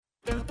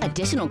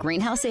Additional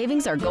greenhouse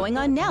savings are going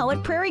on now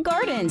at Prairie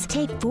Gardens.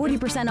 Take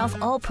 40% off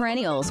all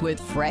perennials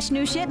with fresh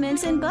new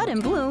shipments in bud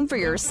and bloom for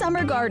your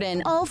summer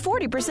garden. All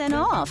 40%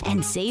 off.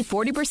 And save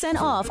 40%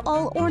 off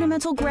all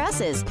ornamental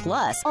grasses.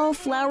 Plus, all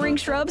flowering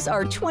shrubs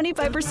are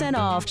 25%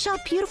 off. Shop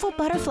beautiful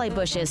butterfly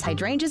bushes,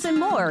 hydrangeas, and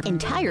more.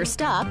 Entire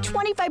stock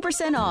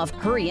 25% off.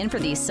 Hurry in for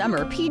these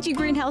summer PG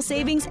greenhouse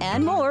savings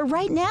and more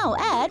right now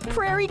at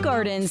Prairie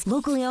Gardens.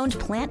 Locally owned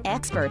plant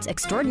experts,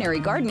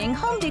 extraordinary gardening,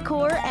 home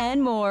decor,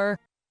 and more.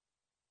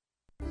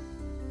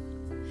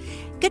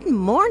 Good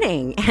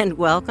morning and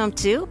welcome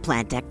to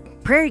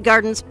Prairie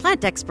Gardens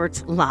Plant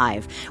Experts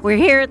Live. We're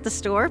here at the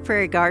store,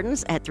 Prairie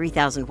Gardens, at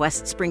 3000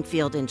 West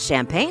Springfield in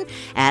Champaign,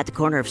 at the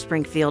corner of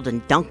Springfield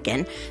and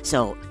Duncan.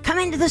 So come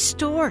into the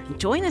store and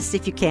join us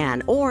if you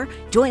can, or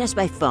join us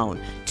by phone.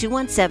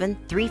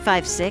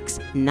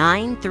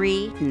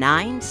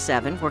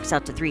 217-356-9397, works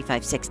out to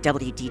 356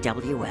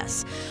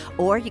 WDWS.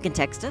 Or you can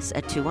text us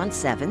at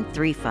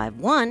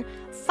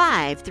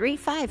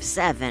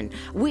 217-351-5357.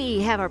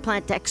 We have our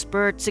plant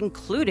experts,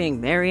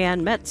 including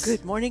Marianne Metz.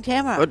 Good morning,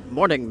 Tamara. Good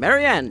morning,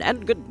 Marianne.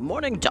 And good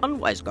morning, John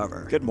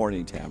Weisgarver. Good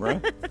morning,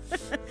 Tamara.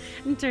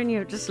 And turn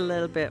you up just a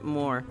little bit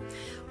more.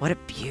 What a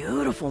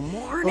beautiful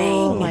morning.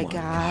 Oh, my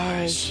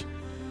gosh.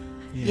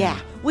 Yeah,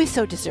 we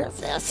so deserve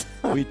this.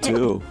 We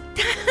do.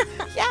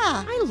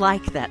 Yeah. I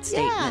like that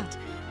statement.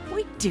 Yeah.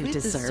 We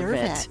deserve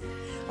it.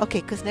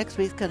 Okay, because next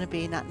week's going to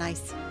be not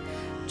nice.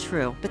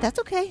 True. But that's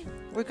okay.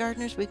 We're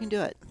gardeners. We can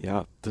do it.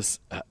 Yeah,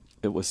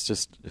 it was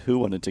just who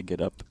wanted to get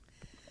up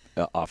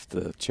off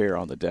the chair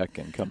on the deck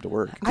and come to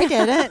work. I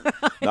did it.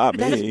 Not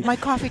me. My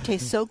coffee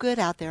tastes so good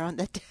out there on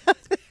the deck.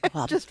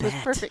 Well, just was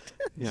perfect.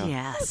 Yeah.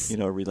 Yes. You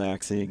know,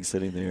 relaxing,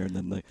 sitting there, and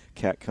then the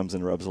cat comes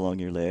and rubs along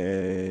your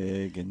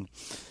leg, and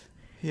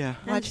yeah,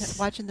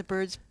 Watching the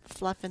birds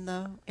fluff in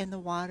the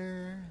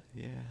water.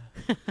 yeah.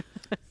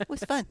 It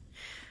was fun.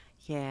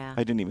 Yeah.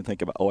 I didn't even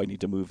think about, I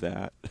need to move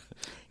that.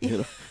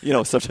 you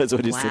know, sometimes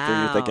when you sit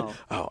there, you're thinking,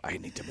 I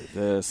need to move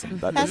this,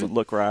 and that doesn't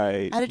look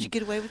right. How did you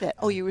get away with it?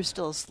 Oh, you were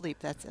still asleep.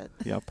 That's it.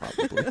 Yeah,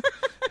 probably.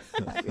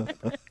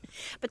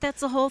 But that's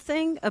the whole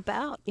thing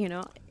about,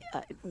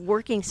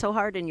 working so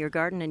hard in your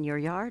garden and your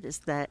yard is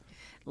that,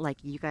 like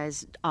you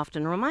guys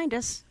often remind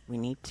us, we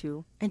need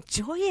to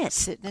enjoy it.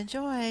 Sit and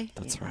enjoy.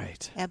 That's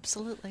right.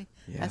 Absolutely.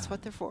 Yeah. That's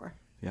what they're for.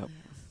 Yep.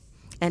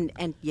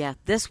 And yeah,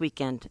 this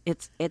weekend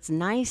it's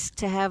nice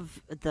to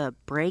have the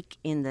break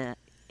in the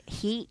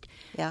heat.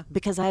 Yeah.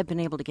 Because I've been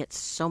able to get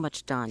so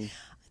much done.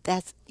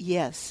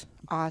 Yes.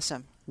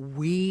 Awesome.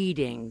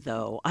 Weeding,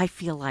 though, I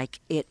feel like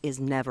it is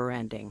never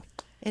ending.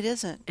 It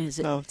isn't. Is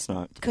it? No, it's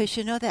not. Because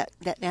you know that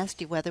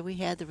nasty weather we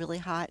had, the really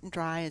hot and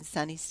dry and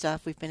sunny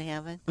stuff we've been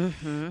having?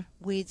 Mm-hmm.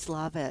 Weeds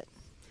love it.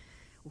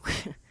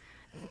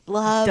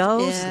 Love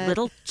those it.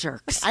 little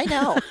jerks. I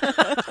know.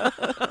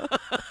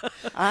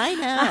 I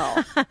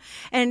know.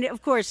 And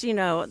of course,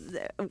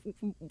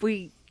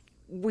 we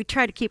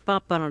try to keep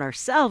up on it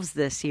ourselves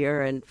this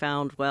year, and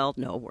found,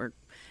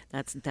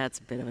 that's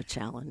a bit of a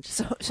challenge.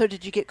 So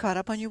did you get caught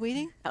up on your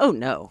weeding? Oh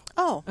no.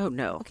 Oh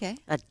No. Okay.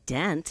 A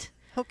dent.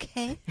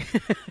 Okay.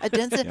 A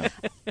dent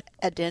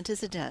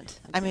is a dent.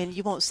 I mean,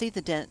 you won't see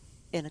the dent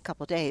in a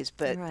couple of days,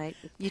 but right.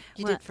 you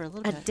did for a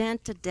little bit. A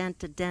dent,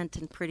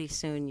 and pretty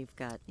soon you've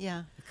got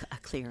a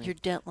clearing. You're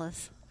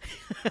dentless.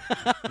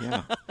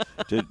 Yeah.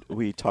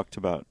 We talked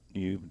about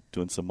you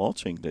doing some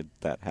mulching? Did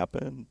that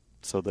happen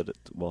so that it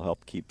will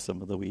help keep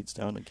some of the weeds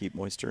down and keep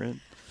moisture in?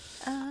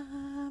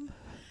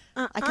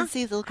 I can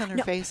see the look on her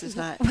face is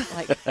not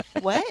like,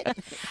 what?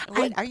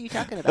 What are you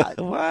talking about?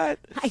 What?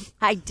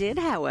 I did,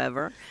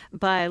 however,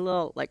 buy a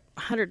little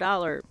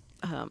 $100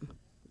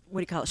 what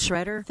do you call it,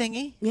 shredder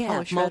thingy? Yeah,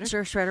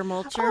 shredder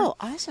mulcher. Oh,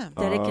 awesome!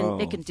 That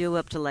it can do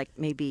up to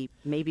maybe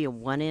a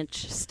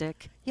 1-inch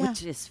stick,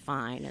 which is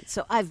fine. And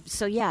I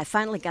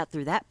finally got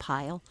through that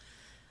pile.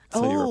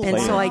 So and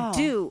so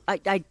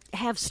I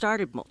have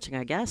started mulching,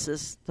 I guess,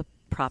 is the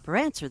proper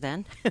answer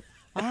then.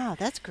 Wow,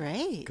 that's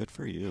great. Good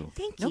for you.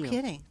 Thank you. No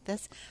kidding.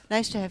 That's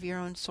nice to have your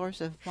own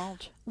source of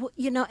mulch. Well,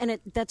 and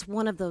that's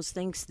one of those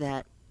things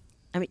that,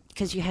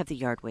 because you have the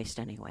yard waste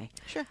anyway.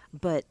 Sure.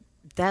 But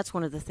that's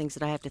one of the things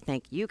that I have to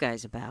thank you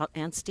guys about,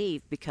 and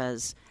Steve,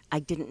 because I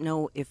didn't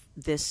know if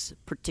this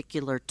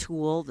particular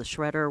tool, the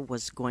shredder,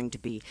 was going to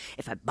be,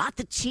 if I bought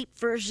the cheap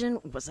version,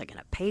 was I going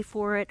to pay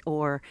for it,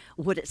 or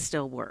would it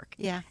still work?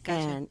 Yeah,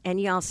 gotcha. And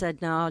y'all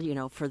said,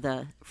 no, for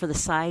the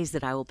size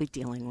that I will be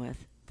dealing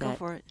with. Go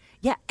for it.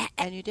 Yeah.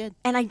 And you did.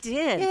 And I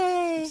did.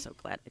 Yay. I'm so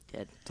glad I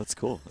did. That's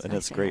cool. And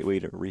it's a great way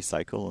to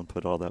recycle and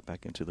put all that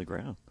back into the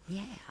ground.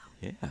 Yeah.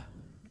 Yeah.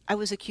 I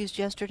was accused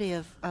yesterday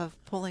of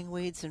pulling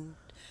weeds and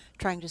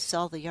trying to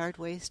sell the yard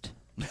waste.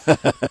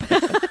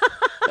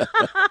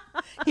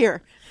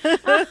 Here.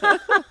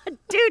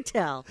 Do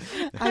tell.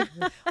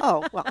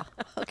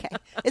 Okay.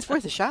 It's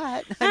worth a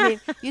shot. I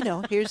mean,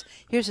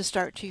 here's a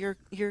start to your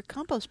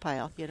compost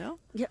pile,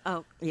 Yeah.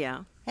 Oh,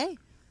 yeah. Hey.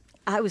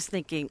 I was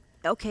thinking,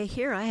 okay,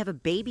 here, I have a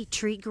baby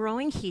tree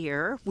growing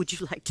here. Would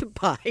you like to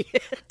buy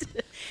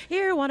it?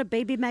 Here, want a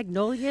baby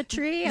magnolia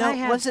tree? No, I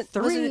have wasn't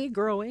three it-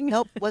 growing.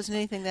 Nope, wasn't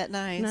anything that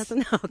nice.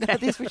 Nothing? Okay. No,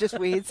 these were just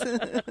weeds.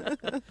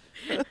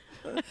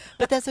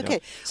 But that's okay.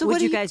 So Would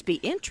what you do guys be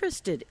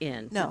interested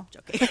in? No.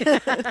 Okay.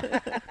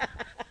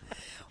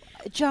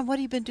 John, what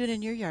have you been doing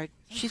in your yard?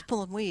 She's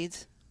pulling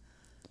weeds.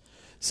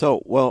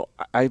 So, well,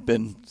 I've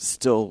been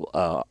still,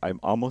 I'm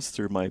almost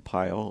through my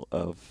pile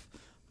of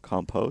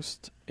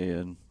compost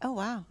and Oh,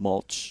 wow.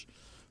 mulch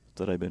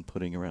that I've been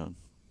putting around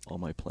all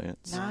my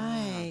plants.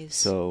 Nice.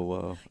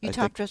 So, You I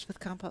top think dress with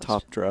compost.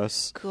 top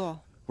dress,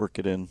 Cool. work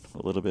it in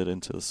a little bit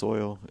into the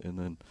soil, and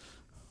then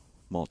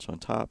mulch on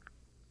top.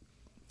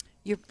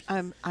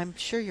 I'm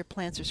sure your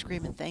plants are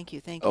screaming, thank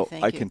you, thank you, Oh,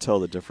 thank I you. can tell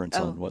the difference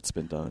Oh. on what's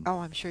been done. Oh,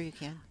 I'm sure you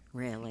can.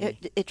 Really?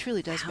 It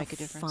truly does How make a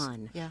difference.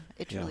 fun. Yeah,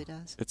 it Yeah, truly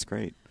does. It's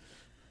great.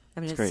 I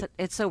mean, It's great.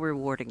 it's so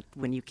rewarding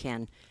when you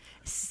can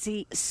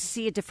see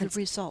a difference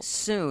results.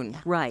 soon,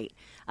 Yeah. right?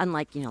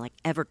 Unlike like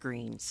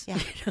evergreens. Yeah.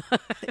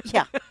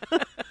 Yeah.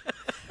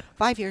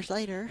 5 years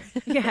later.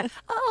 Yeah.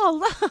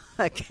 Oh,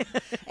 look.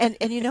 And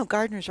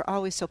gardeners are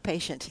always so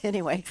patient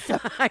anyway. So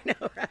I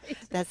know, right?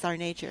 that's our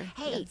nature.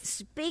 Hey,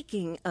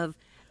 speaking of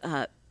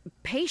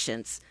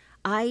patience,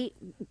 I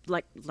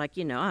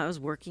I was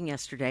working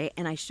yesterday,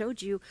 and I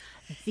showed you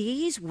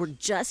these were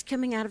just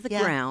coming out of the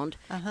Yeah. ground,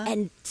 Uh-huh.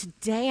 and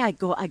today I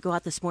go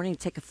out this morning to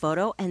take a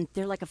photo, and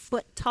they're like a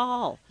foot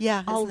tall.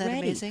 Yeah, isn't that already.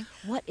 amazing?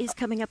 What is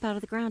coming up out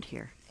of the ground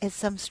here? It's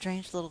some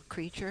strange little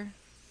creature.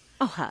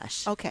 Oh,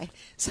 hush! Okay.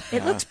 So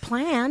It looks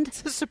planned.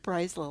 it's a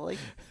surprise lily.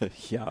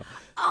 Yeah.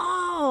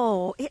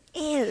 Oh, it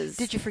is.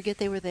 Did you forget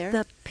they were there?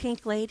 the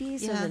pink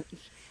ladies? Yeah.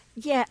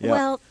 Yeah. Yeah.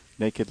 Well,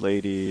 Naked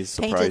ladies,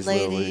 Painted surprise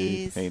lily,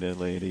 ladies. painted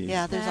ladies.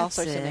 Yeah, there's all that's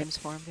sorts of it. names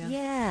for them.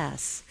 Yeah.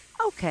 Yes.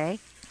 Okay.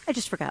 I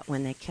just forgot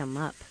when they come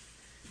up.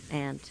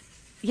 And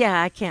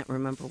yeah, I can't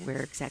remember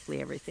where exactly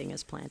everything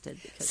is planted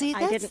because See, I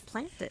that's- didn't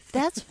plant it.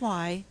 That's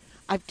why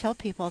I tell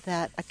people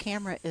that a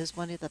camera is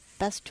one of the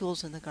best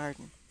tools in the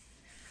garden.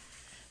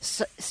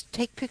 So,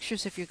 take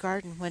pictures of your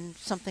garden when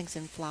something's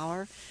in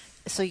flower,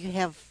 so you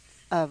have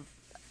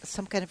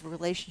some kind of a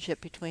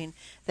relationship between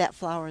that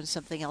flower and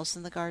something else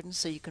in the garden,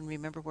 so you can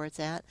remember where it's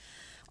at.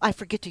 I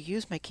forget to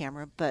use my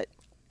camera, but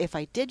if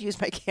I did use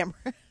my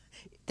camera,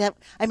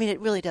 it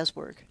really does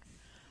work.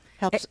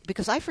 Helps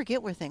because I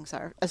forget where things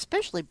are,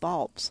 especially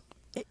bulbs.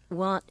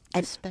 Well,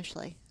 and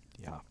Especially.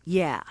 Yeah.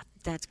 yeah,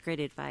 that's great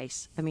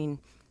advice. I mean,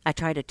 I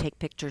try to take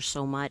pictures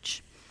so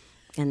much,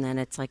 and then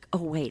it's like,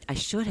 oh, wait, I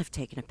should have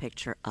taken a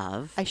picture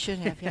of. I should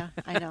have, yeah,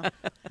 I know.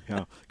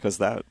 Yeah, because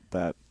that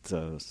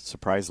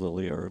surprise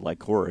lily, or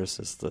lycoris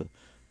is the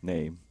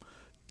name.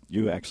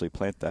 You actually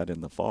plant that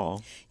in the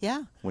fall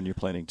Yeah. when you're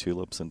planting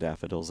tulips and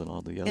daffodils and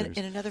all the others.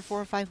 In another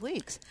 4 or 5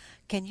 weeks.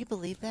 Can you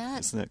believe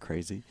that? Isn't that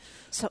crazy?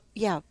 So,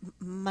 yeah,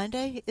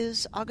 Monday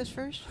is August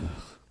 1st?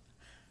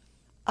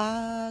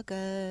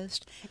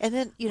 August. And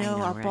then,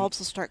 know, our right? bulbs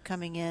will start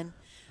coming in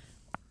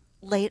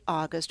late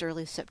August,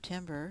 early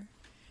September.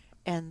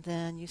 And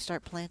then you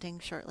start planting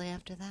shortly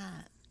after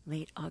that.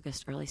 Late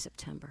August, early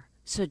September.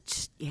 So,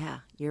 yeah,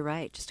 you're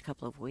right. Just a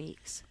couple of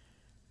weeks.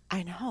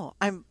 I know.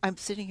 I'm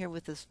sitting here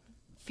with this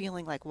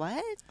feeling like,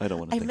 what? I don't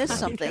want to I think missed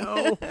about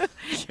it. something.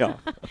 Yeah.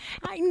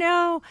 I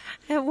know.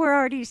 And we're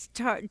already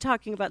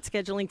talking about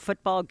scheduling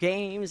football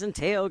games and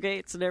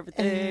tailgates and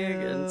everything.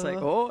 And it's like,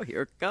 oh,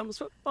 here comes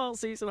football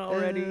season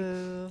already.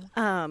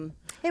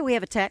 Hey, we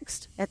have a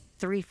text at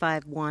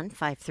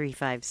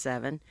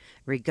 351-5357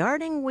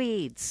 regarding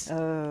weeds.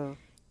 Oh.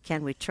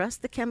 Can we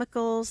trust the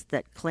chemicals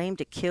that claim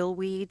to kill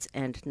weeds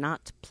and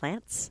not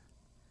plants?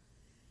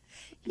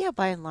 Yeah,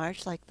 by and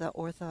large, like the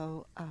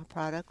ortho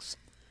products,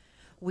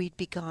 Weed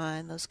Be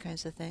Gone, those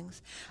kinds of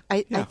things.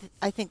 I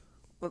think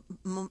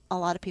a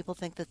lot of people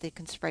think that they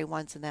can spray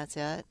once and that's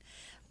it,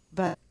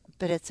 but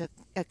it's a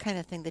kind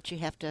of thing that you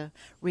have to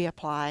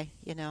reapply.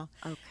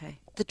 Okay.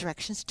 The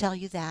directions tell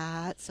you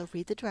that, so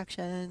read the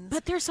directions.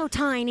 But they're so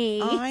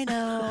tiny. I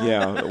know.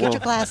 Yeah, Get well, your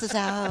glasses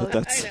out. But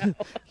that's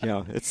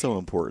yeah, it's so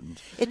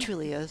important. It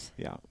truly is.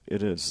 Yeah,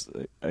 it is.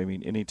 I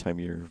mean, anytime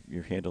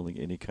you're handling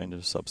any kind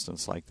of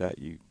substance like that,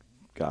 you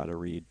got to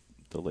read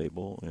the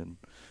label and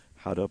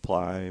how to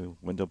apply,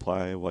 when to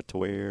apply, what to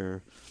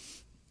wear,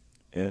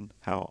 and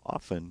how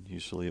often.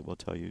 Usually it will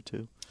tell you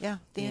too. Yeah,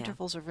 the Yeah.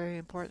 intervals are very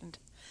important.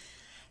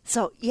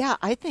 So, yeah,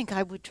 I think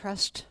I would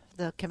trust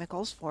the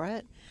chemicals for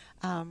it.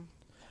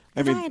 I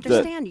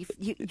understand.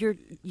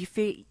 You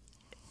feel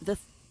the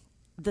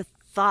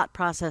thought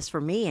process for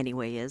me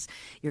anyway is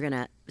you're going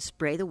to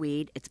spray the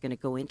weed, it's going to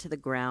go into the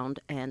ground,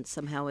 and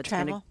somehow it's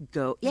going to Travel?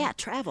 go. Yeah,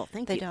 travel.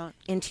 Thank They you. don't.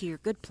 Into your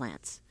good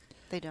plants.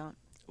 They don't.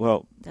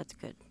 Well, That's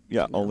good.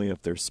 yeah, to know. only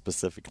if they're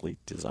specifically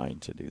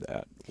designed to do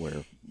that,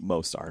 where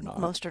most are not.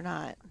 Most are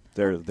not.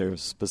 They're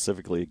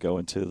specifically go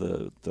into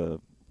the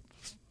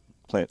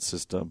plant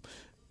system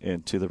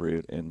and to the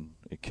root, and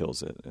it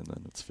kills it, and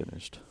then it's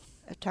finished.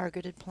 A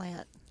targeted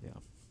plant. Yeah.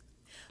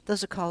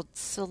 Those are called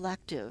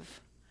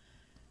selective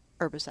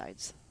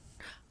herbicides.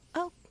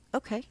 Oh,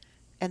 okay.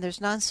 and there's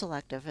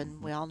non-selective,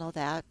 and we all know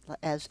that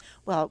as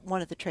well.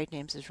 One of the trade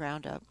names is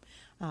Roundup.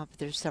 But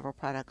there's several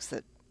products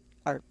that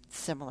are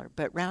similar,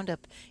 but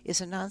Roundup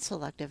is a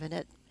non-selective,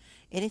 and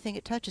anything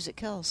it touches, it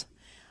kills.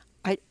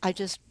 I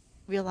just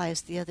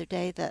realized the other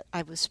day that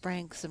I was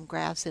spraying some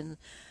grass in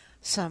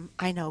some,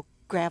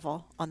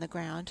 gravel on the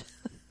ground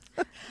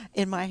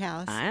in my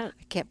house. I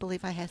can't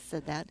believe I had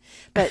said that.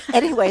 But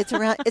anyway,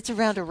 it's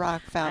around a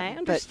rock fountain. I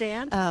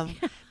understand.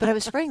 But I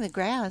was spraying the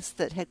grass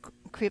that had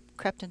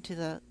crept into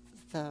the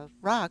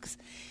rocks,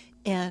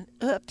 and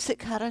oops, it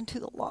got onto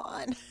the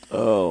lawn.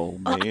 Oh,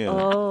 man.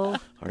 Oh.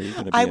 Are you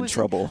going to be in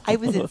trouble? I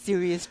was in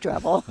serious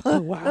trouble. Oh,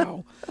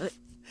 wow.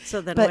 So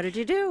then what did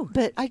you do?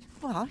 But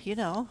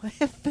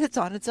if it's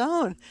on its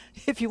own.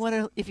 If you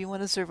want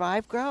to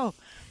survive, grow.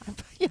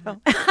 Okay.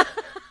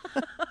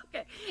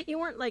 You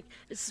weren't like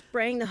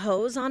spraying the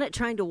hose on it,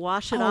 trying to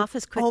wash it off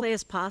as quickly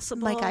as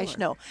possible? My gosh,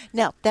 no.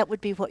 Now, that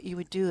would be what you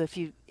would do if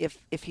you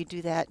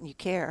do that and you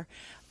care.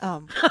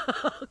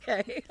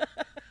 Okay.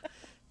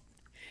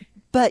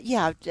 But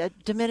yeah,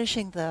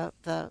 diminishing the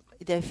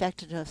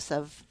effectiveness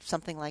of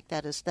something like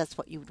that's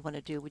what you would want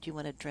to do. Would you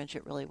want to drench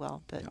it really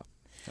well? But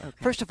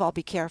first of all,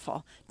 be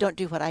careful. Don't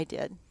do what I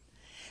did.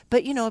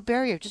 But a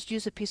barrier. Just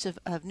use a piece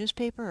of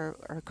newspaper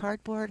or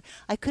cardboard.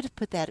 I could have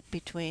put that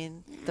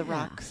between the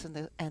rocks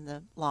and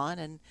the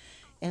lawn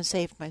and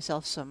saved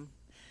myself some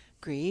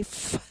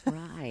grief.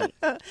 Right.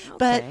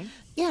 But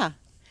yeah.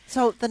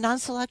 So the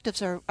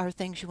non-selectives are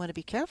things you want to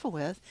be careful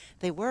with.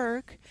 They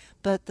work,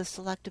 but the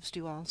selectives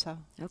do also.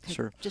 Okay.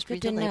 Sure. Just Good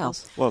read the to know.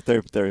 labels. Well,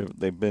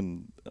 they've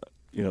been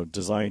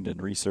designed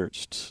and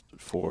researched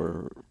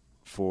for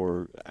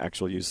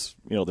actual use.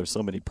 There's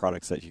so many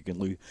products that you can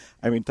lose.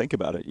 I mean, think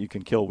about it. You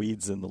can kill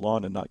weeds in the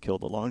lawn and not kill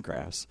the lawn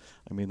grass.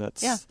 I mean,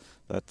 that's That's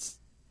a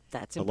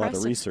impressive. lot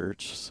of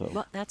research. So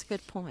Well, that's a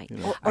good point.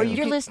 Or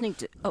you're listening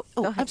to... go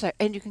ahead. I'm sorry.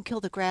 And you can kill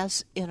the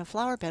grass in a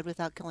flower bed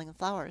without killing the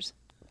flowers.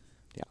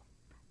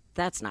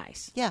 That's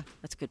nice. Yeah.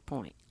 That's a good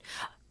point.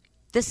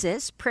 This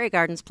is Prairie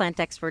Gardens Plant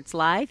Experts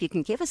Live. You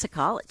can give us a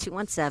call at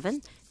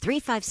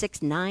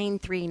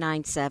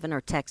 217-356-9397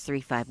 or text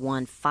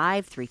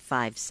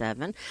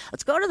 351-5357.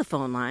 Let's go to the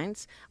phone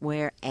lines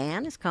where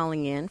Ann is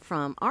calling in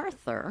from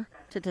Arthur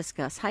to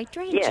discuss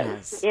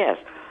hydrangeas. Yes.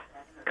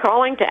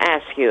 Calling to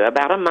ask you,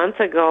 about a month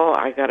ago,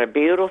 I got a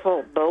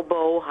beautiful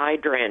Bobo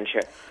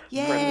hydrangea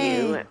Yay. from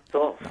you,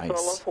 full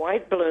of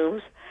white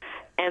blooms.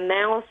 And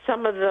now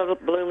some of the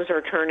blooms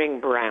are turning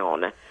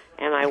brown.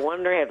 And I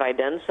wonder, have I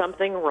done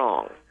something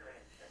wrong?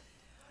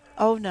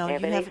 Oh, no.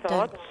 Have you any haven't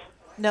thoughts?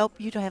 Nope,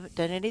 haven't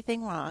done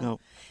anything wrong.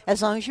 Nope.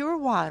 As long as you were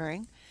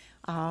watering,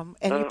 and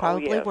you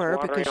probably were.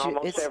 Watering because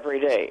almost every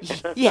day.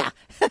 Yeah.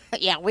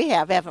 Yeah, we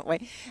have, haven't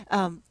we?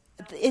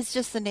 It's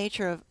just the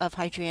nature of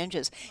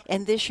hydrangeas.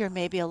 And this year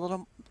maybe a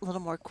little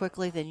more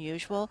quickly than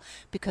usual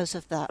because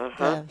of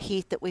the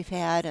heat that we've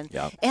had and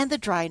the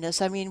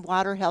dryness. I mean,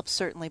 water helps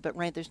certainly, but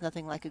rain, there's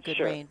nothing like a good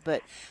rain.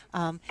 But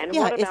and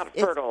what about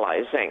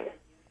fertilizing?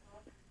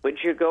 Would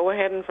you go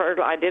ahead and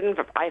fertilize?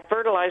 I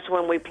fertilized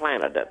when we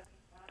planted it.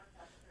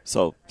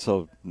 So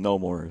no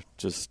more.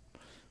 Just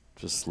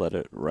let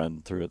it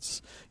run through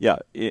its.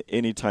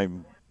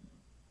 Anytime,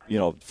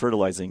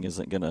 fertilizing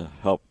isn't going to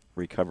help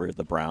recover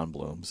the brown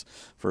blooms.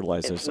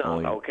 Fertilizers It's not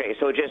only. okay.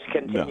 So just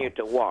continue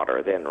to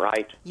water then,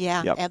 right?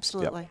 Yeah, Yep.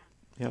 absolutely.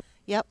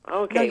 Yep.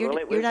 Okay, no, it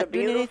you're was not a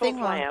doing beautiful anything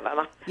plant.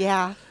 wrong.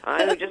 Yeah.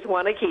 I just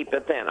want to keep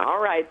it then. All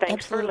right,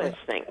 thanks Absolutely. for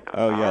listening.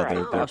 Oh, yeah, All right,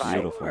 they're bye-bye.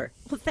 beautiful.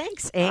 Well,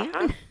 thanks,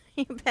 Ann.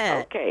 You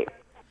bet. Okay,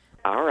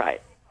 all right.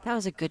 That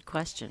was a good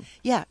question.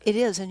 Yeah, it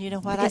is. And you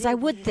know what? Because I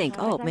would think,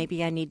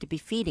 maybe I need to be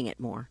feeding it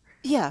more.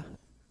 Yeah.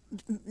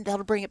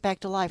 That'll bring it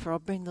back to life, or I'll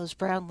bring those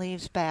brown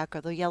leaves back,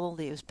 or the yellow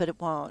leaves, but it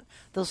won't.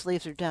 Those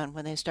leaves are done.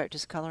 When they start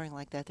discoloring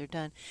like that, they're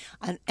done.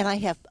 And I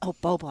have,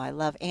 Bobo, I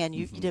love. Ann,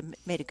 you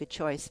made a good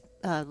choice.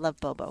 Love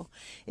Bobo.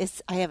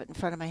 I have it in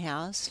front of my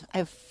house. I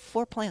have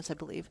 4 plants, I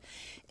believe.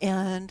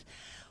 And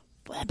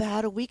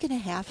about a week and a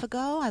half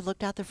ago, I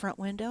looked out the front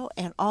window,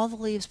 and all the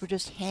leaves were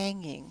just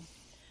hanging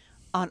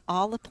on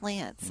all the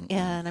plants. Mm-hmm.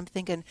 And I'm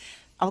thinking,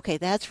 okay,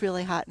 that's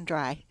really hot and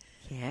dry.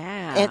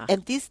 Yeah.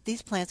 And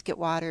these plants get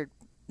watered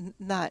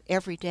not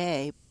every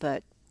day,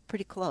 but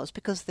pretty close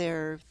because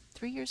they're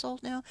 3 years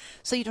old now.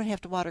 So you don't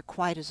have to water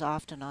quite as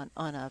often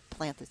on a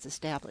plant that's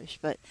established.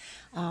 But,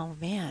 oh,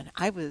 man,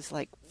 I was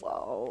like,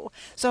 whoa.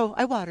 So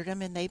I watered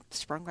them, and they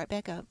sprung right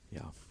back up.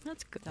 Yeah.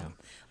 That's good. So,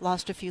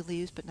 lost a few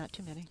leaves, but not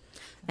too many.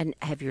 And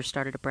have yours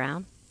started to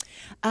brown?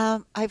 I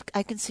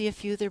can see a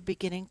few. They're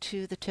beginning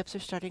to. The tips are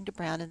starting to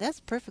brown, and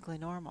that's perfectly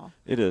normal.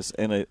 It is,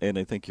 and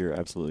I think you're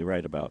absolutely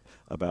right about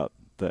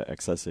the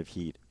excessive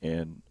heat,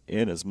 and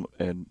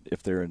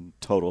if they're in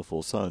total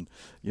full sun,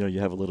 you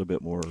have a little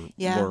bit more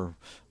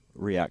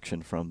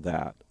reaction from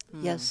that.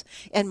 Yes,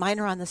 and mine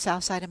are on the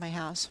south side of my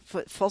house,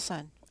 full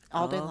sun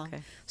all day long.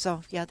 Okay.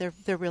 So yeah,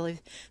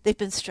 they've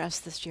been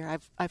stressed this year.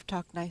 I've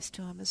talked nice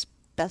to them as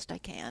best I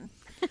can.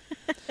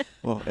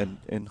 Well,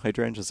 and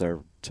hydrangeas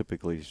are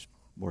typically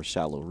more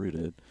shallow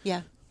rooted.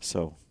 Yeah.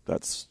 So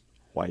that's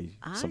why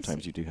I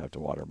sometimes see. you do have to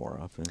water more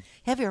often.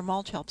 Heavier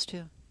mulch helps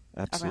too.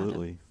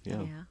 Absolutely.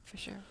 Yeah. for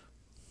sure.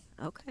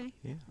 Okay.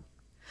 Yeah.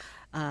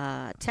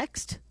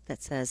 Text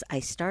that says, I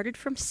started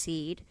from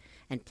seed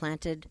and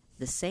planted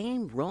the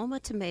same Roma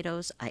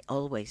tomatoes I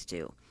always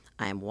do.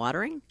 I am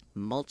watering,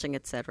 mulching,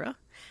 etc.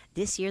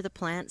 This year the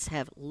plants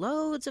have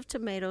loads of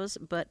tomatoes,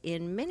 but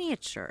in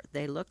miniature.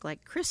 They look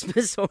like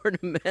Christmas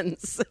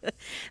ornaments.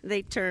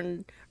 They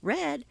turn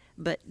red,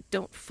 but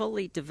don't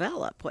fully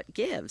develop. What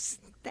gives?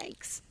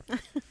 Thanks.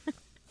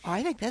 Oh,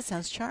 I think that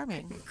sounds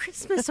charming.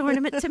 Christmas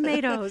ornament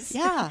tomatoes.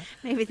 Yeah.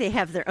 Maybe they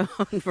have their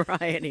own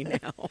variety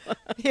now.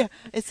 Yeah,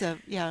 it's an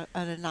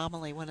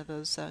anomaly, one of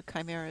those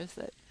chimeras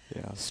that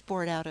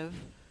sport out of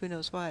who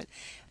knows what.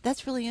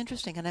 That's really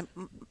interesting, and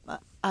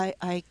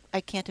I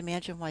can't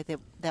imagine why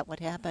that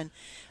would happen,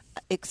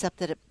 except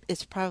that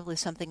it's probably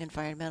something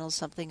environmental,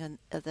 something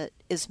that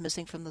is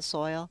missing from the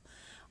soil,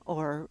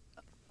 or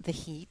the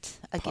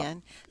heat.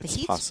 Again, the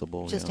heat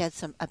just had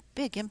a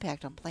big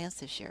impact on plants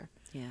this year.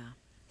 Yeah.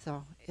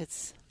 So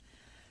it's,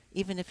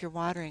 even if you're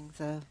watering,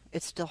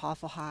 it's still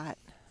awful hot.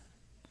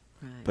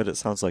 Right. But it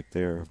sounds like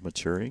they're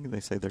maturing. They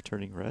say they're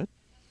turning red.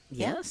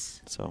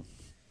 Yes. So.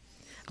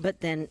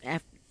 But then,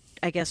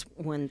 I guess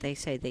when they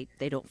say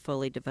they don't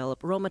fully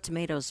develop, Roma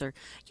tomatoes are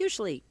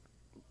usually,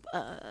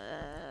 I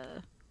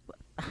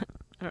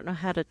don't know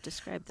how to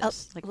describe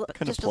this. Kind of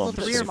just a little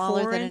plum bit shape.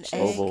 smaller than an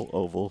egg.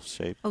 Oval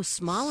shape. Oh,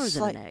 smaller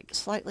than an egg.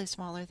 Slightly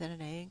smaller than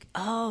an egg.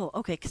 Oh,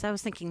 okay, because I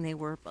was thinking they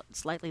were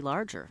slightly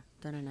larger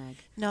than an egg.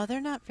 No, they're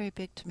not very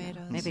big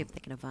tomatoes. Maybe I'm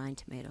thinking of vine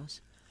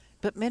tomatoes.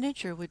 But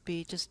miniature would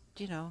be just,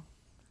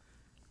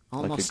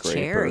 Almost like a grape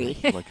cherry.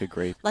 Like a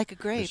grape. like a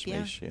grape,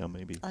 yeah. Yeah,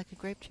 maybe. Like a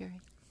grape cherry.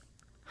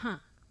 Huh.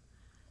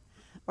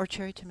 Or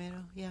cherry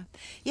tomato, yeah.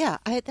 Yeah,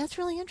 that's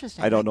really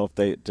interesting. I don't know if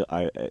they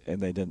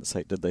and they didn't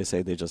say. Did they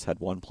say they just had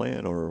one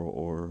plant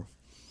or?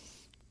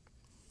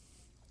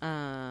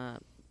 I'm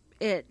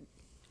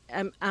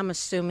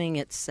assuming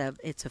it's a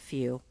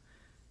few.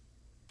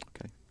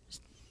 Okay.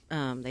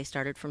 They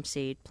started from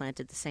seed,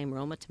 planted the same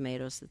Roma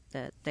tomatoes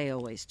that they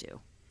always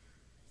do.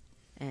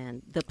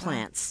 And the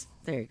plants,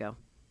 there you go.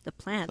 The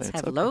plants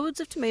have loads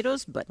of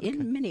tomatoes, but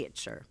in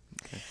miniature.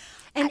 Okay.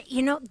 And,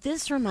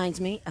 this reminds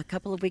me, a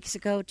couple of weeks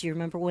ago, do you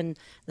remember when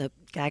the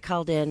guy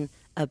called in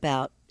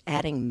about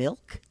adding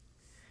milk?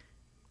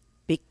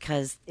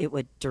 Because it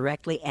would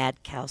directly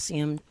add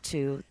calcium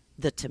to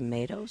the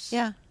tomatoes?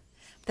 Yeah.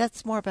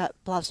 That's more about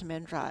blossom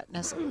end rot.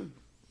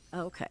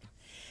 Okay.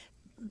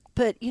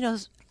 But,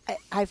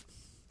 I've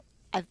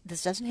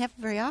this doesn't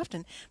happen very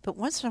often, but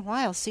once in a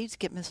while seeds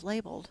get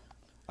mislabeled.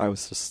 I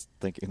was just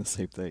thinking the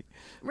same thing.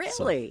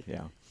 Really? So,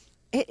 yeah.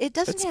 It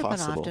doesn't It's happen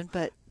possible. often,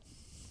 but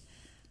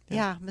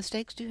yeah,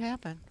 mistakes do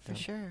happen for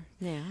sure.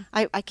 Yeah.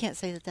 I can't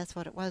say that that's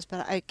what it was,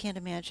 but I can't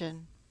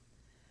imagine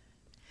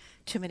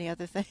too many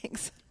other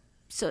things.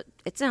 So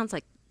it sounds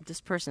like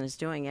this person is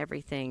doing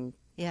everything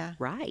Yeah.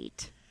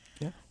 right.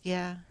 Yeah.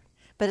 Yeah.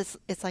 But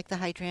it's like the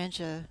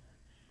hydrangea.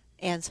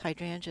 Anne's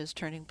hydrangea is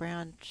turning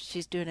brown.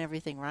 She's doing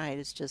everything right.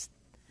 It's just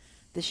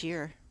this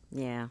year.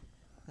 Yeah.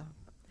 So.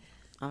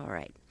 All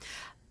right.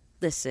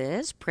 This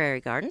is Prairie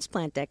Gardens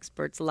Plant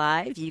Experts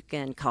Live. You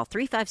can call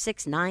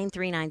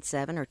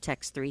 356-9397 or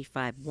text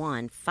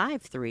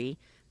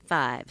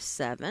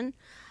 351-5357.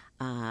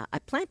 I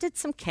planted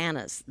some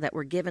cannas that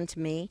were given to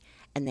me,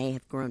 and they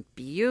have grown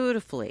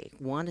beautifully.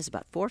 One is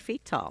about 4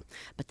 feet tall,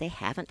 but they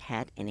haven't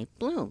had any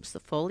blooms. The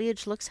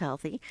foliage looks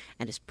healthy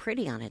and is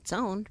pretty on its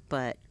own,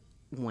 but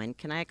when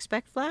can I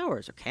expect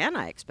flowers, or can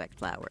I expect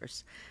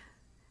flowers?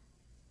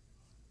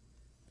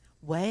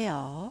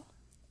 Well,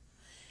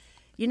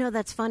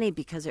 that's funny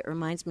because it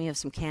reminds me of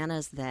some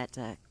cannas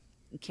that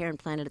Karen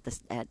planted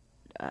at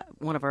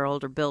one of our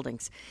older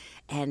buildings.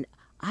 And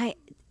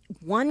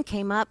one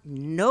came up,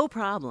 no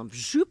problem,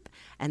 zoop.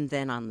 And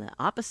then on the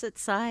opposite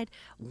side,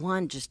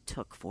 one just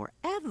took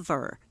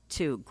forever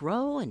to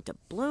grow and to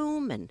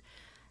bloom. And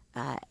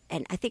I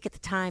think at the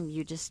time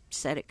you just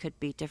said it could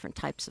be different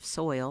types of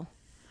soil.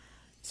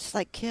 it's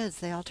like kids.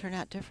 They all turn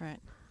out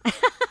different.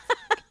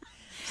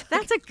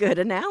 That's a good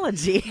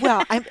analogy.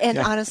 Well,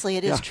 honestly,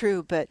 it is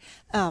true, but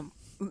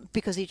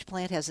because each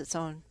plant has its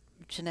own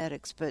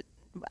genetics, but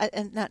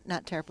and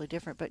not terribly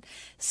different. But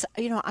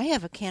I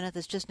have a canna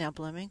that's just now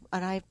blooming,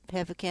 and I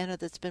have a canna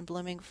that's been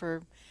blooming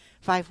for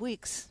 5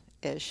 weeks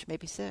ish,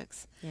 maybe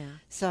 6. Yeah.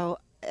 So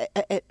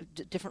at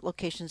different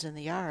locations in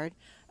the yard,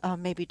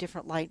 maybe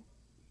different light.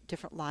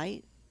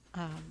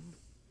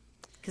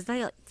 Because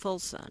they like full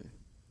sun,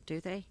 do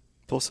they?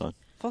 Full sun.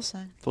 Full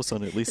sun. Full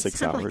sun at least It 6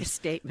 sounded hours. like a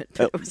statement,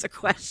 but it was a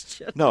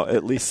question. No,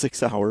 at least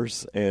 6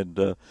 hours, and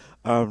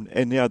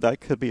yeah, that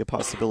could be a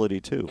possibility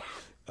too.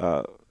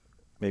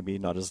 Maybe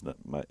not as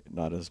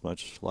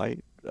much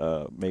light.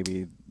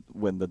 Maybe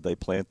when did they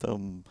plant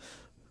them?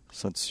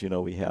 Since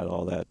we had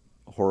all that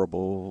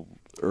horrible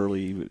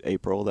early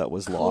April that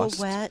was lost.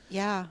 Cool, wet,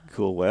 yeah.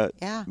 Cool, wet.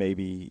 Yeah.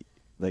 Maybe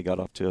they got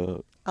off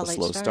to a late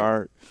slow start.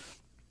 start.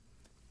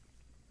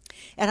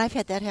 And I've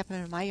had that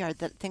happen in my yard,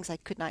 that things I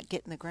could not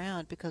get in the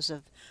ground because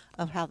of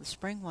how the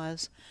spring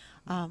was,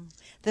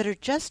 that are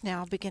just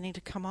now beginning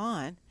to come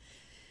on.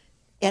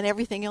 and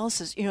everything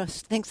else is,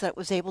 things that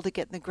was able to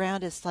get in the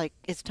ground. It's like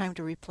it's time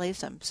to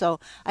replace them. So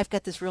I've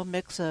got this real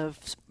mix of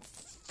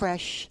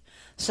fresh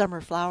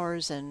summer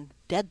flowers and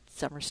dead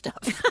summer stuff.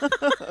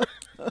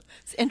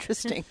 It's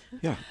interesting.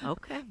 Yeah.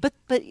 Okay. But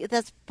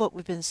that's what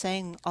we've been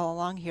saying all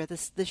along here.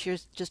 This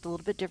year's just a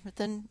little bit different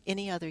than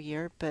any other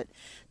year, but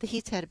the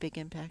heat's had a big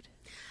impact.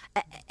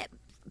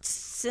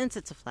 Since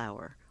it's a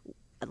flower,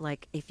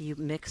 like if you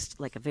mixed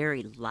like a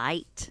very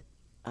light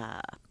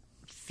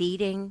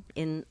feeding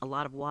in a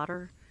lot of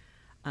water,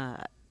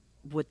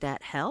 would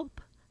that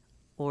help?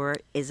 Or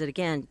is it,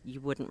 again,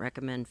 you wouldn't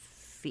recommend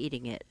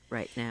feeding it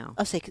right now?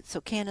 I'll say, so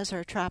Cannas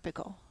are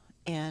tropical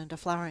and a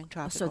flowering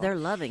tropical. So they're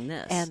loving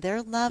this. And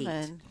they're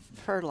loving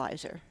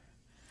fertilizer.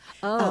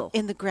 Oh.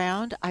 In the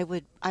ground, I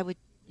would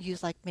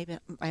use like maybe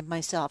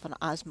myself an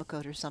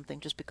Osmocote or something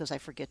just because I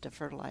forget to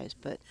fertilize.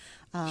 But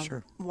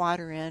Sure.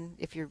 water in,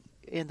 if you're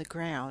in the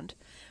ground,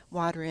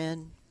 water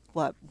in,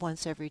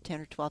 once every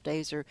 10 or 12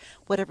 days or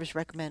whatever's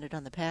recommended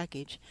on the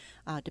package,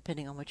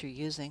 depending on what you're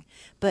using.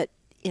 But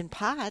in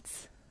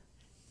pots,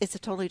 it's a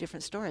totally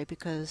different story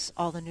because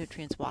all the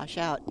nutrients wash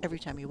out every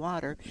time you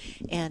water.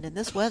 And in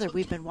this weather,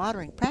 we've been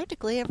watering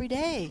practically every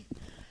day.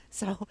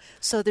 So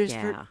there's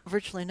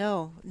virtually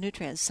no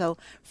nutrients. So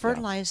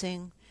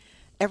fertilizing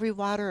every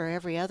water or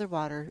every other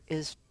water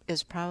is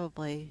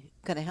probably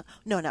going to help.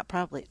 No, not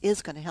probably. It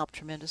is going to help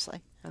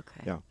tremendously.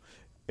 Okay. Yeah.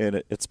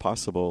 And it's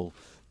possible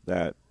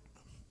that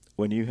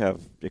when you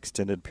have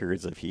extended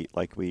periods of heat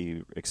like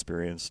we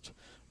experienced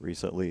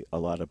recently, a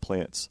lot of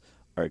plants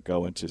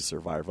go into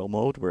survival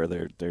mode where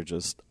they're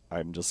just,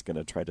 I'm just going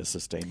to try to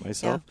sustain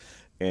myself,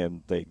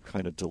 and they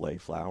kind of delay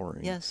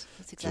flowering. Yes,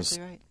 that's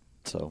exactly right.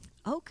 So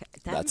Okay.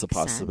 that's a makes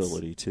sense.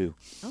 possibility too.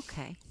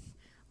 Okay.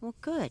 Well,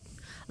 good.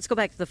 Let's go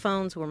back to the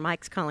phones where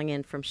Mike's calling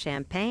in from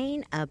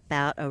Champaign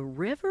about a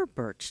river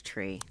birch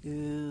tree.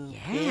 Ooh,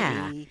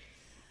 Yeah. hey.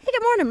 Hey,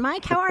 good morning,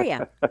 Mike. How are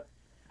you?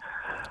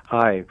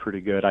 Hi,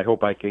 pretty good. I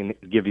hope I can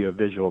give you a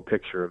visual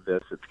picture of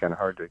this. It's kind of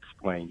hard to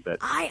explain, but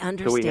I so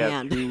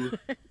understand.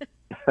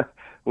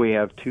 we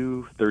have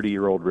two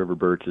 30-year-old river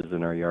birches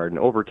in our yard, and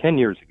over 10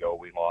 years ago,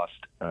 we lost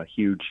a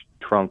huge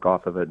trunk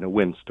off of it in a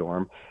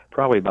windstorm,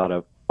 probably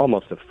about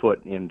almost a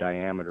foot in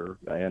diameter.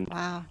 And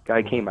Wow.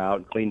 guy came out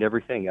and cleaned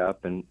everything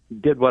up and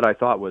did what I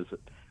thought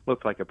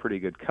looked like a pretty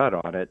good cut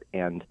on it.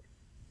 And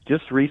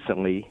just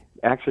recently,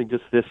 actually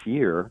just this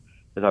year,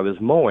 as I was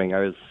mowing, I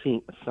was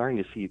starting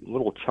to see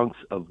little chunks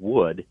of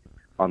wood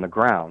on the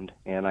ground,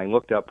 and I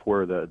looked up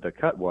where the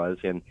cut was,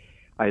 and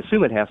I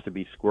assume it has to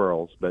be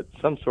squirrels, but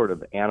some sort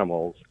of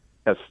animals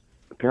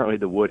apparently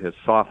the wood has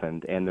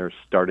softened, and they're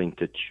starting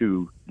to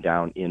chew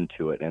down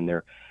into it, and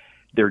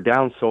they're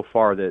down so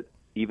far that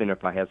even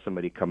if I had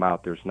somebody come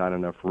out, there's not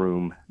enough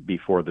room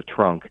before the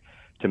trunk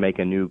to make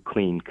a new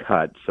clean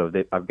cut. So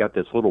I've got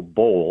this little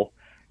bowl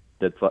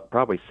that's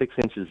probably 6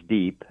 inches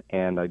deep,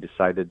 and I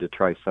decided to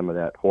try some of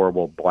that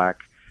horrible black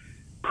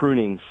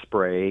pruning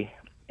spray,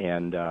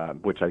 and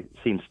which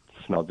seems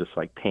to smell just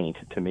like paint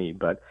to me.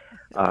 But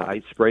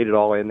I sprayed it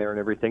all in there and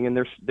everything,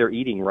 and they're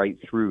eating right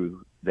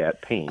through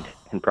that paint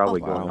and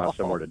probably going off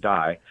somewhere to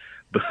die.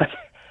 But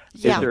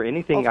is there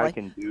anything I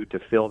can do to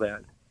fill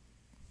that?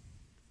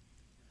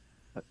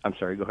 I'm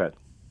sorry, go ahead.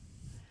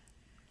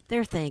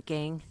 They're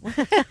thinking.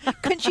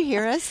 Couldn't you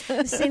hear us?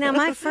 See, now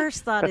my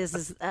first thought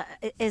is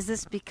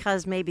this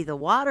because maybe the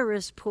water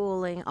is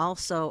pooling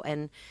also,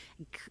 and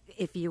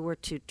if you were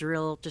to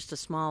drill just a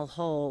small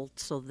hole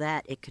so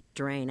that it could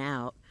drain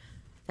out,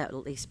 that would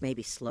at least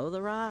maybe slow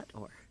the rot?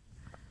 Or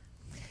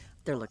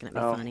they're looking at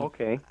me funny.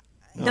 Okay.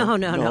 No.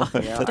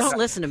 Yeah. Don't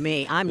listen to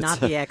me. I'm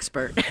not the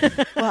expert.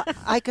 Well,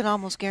 I can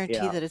almost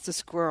guarantee that it's a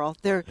squirrel.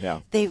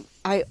 I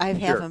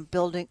have them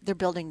building. They're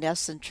building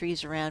nests and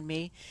trees around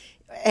me,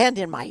 and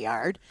in my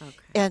yard,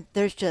 and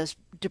there's just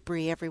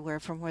debris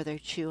everywhere from where they're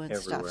chewing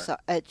stuff. So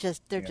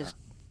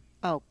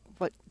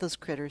what those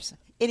critters.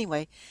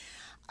 Anyway,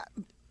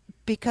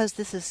 because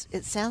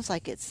it sounds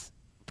like it's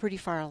pretty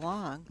far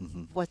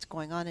along. What's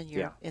going on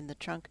in the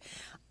trunk?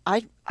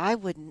 I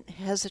wouldn't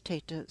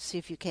hesitate to see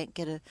if you can't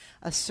get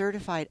a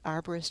certified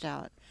arborist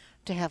out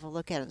to have a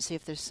look at it and see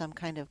if there's some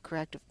kind of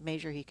corrective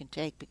measure he can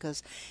take,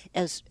 because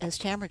as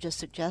Tamara just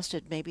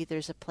suggested, maybe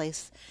there's a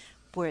place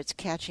where it's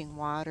catching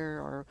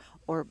water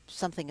or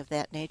something of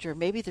that nature.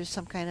 Maybe there's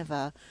some kind of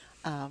a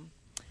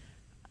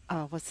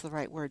what's the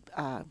right word?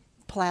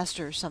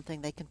 Plaster or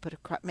something they can put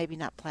maybe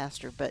not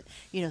plaster, but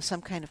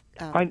some kind of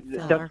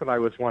that's what I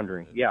was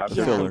wondering. Yeah,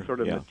 there's some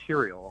sort of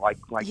material like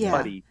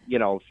putty,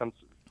 some.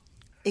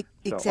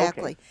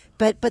 Exactly.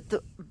 Okay.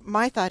 But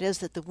my thought is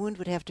that the wound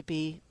would have to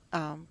be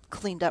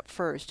cleaned up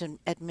first and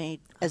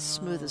made as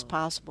smooth as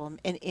possible,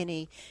 and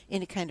any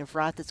kind of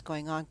rot that's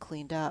going on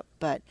cleaned up.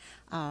 But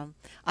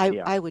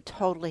I would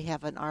totally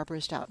have an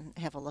arborist out and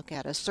have a look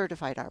at it, a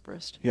certified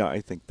arborist. Yeah,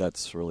 I think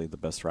that's really the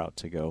best route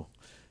to go.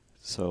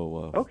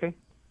 So okay.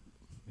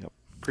 Yep.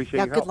 Appreciate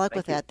your help. good luck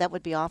with you. that. That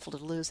would be awful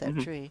to lose that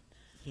tree.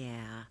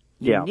 Yeah.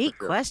 Yeah, Unique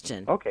for sure.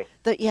 question. Okay.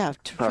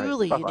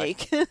 Truly All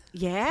right. unique.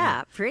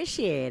 Yeah,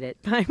 appreciate it.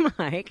 Bye,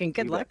 Mike, and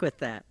good luck with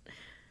that.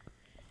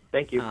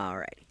 Thank you. All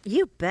right.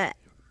 You bet.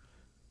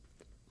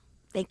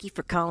 Thank you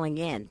for calling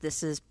in.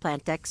 This is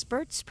Plant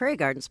Experts, Prairie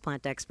Gardens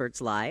Plant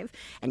Experts Live,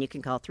 and you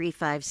can call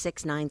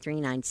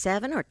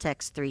 356-9397 or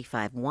text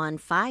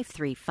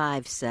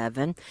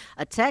 351-5357.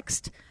 A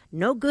text,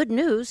 no good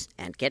news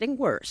and getting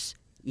worse.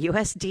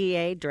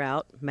 USDA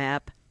drought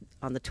map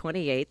on the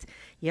 28th.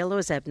 Yellow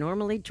is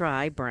abnormally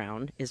dry,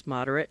 brown is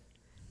moderate,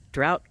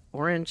 drought,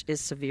 orange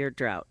is severe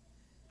drought.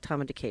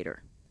 Tom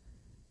Decatur.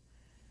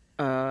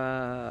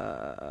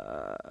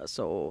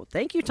 So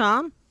thank you,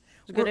 Tom.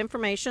 Good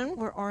information.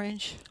 We're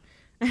orange.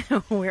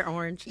 We're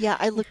orange. Yeah,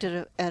 I looked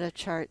at a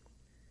chart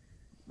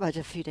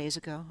a few days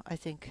ago, I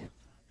think.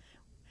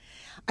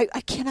 I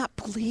cannot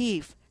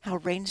believe how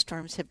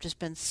rainstorms have just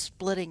been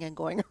splitting and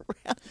going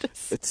around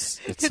us.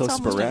 It's so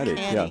sporadic.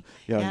 Uncanny.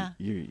 Yeah.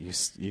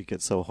 You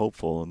get so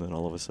hopeful, and then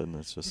all of a sudden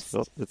it's just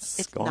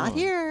it's gone. Not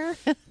here.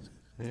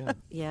 Yeah.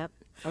 Yep.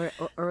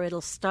 Or it'll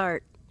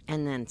start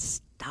and then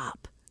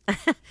stop. And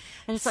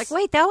it's like,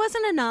 wait, that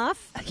wasn't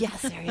enough. Yeah,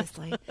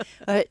 seriously.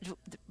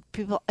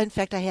 People. In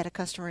fact, I had a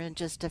customer in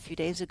just a few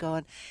days ago,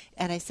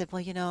 and I said,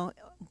 well, you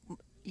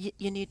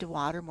need to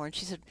water more. And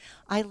she said,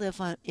 I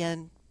live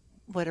in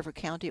whatever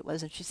county it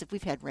was, and she said,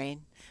 we've had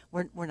rain.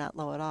 We're not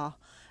low at all.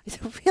 I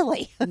said,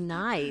 really?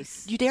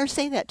 Nice. You dare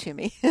say that to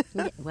me?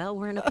 Yeah, well,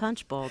 we're in a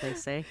punch bowl, they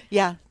say.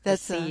 Yeah,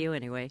 that's I see you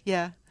anyway.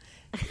 Yeah.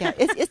 Yeah,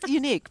 it's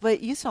unique.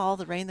 But you saw all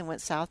the rain that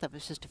went south of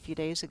us just a few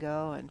days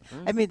ago, and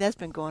I mean that's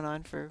been going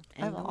on for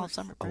all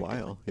summer. A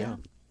while, yeah.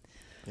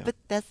 But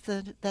that's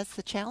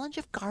the challenge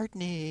of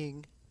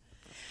gardening.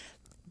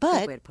 Good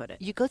But way to put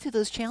it. you go through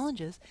those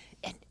challenges,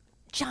 and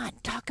John,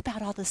 talk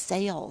about all the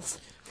sales.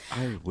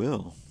 I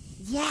will.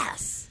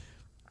 Yes.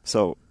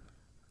 So,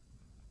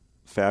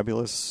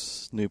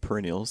 fabulous new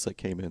perennials that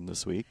came in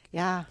this week.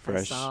 Yeah,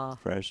 Fresh. saw.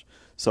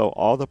 So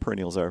all the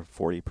perennials are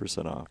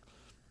 40% off.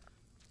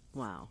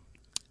 Wow.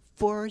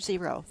 40.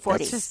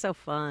 That's just so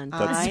fun.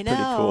 That's I pretty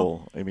know.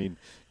 cool. I mean,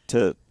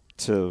 to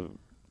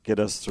get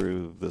us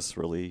through this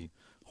really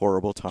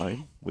horrible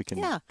time, we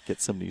can get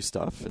some new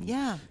stuff and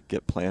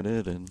get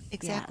planted and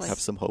Exactly. have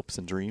some hopes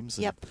and dreams.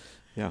 And, Yep.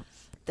 Yeah.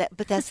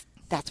 But that's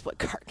what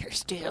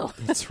gardeners do.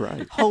 That's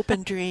right. Hope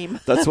and dream.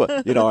 That's what,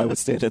 I would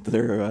stand in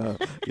there,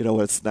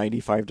 it's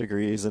 95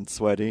 degrees and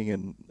sweating,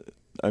 and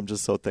I'm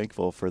just so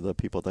thankful for the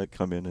people that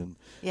come in and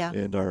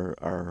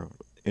are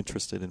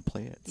interested in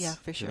plants. Yeah,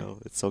 for sure.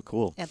 It's so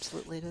cool.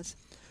 Absolutely it is.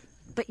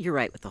 But you're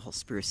right with the whole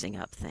sprucing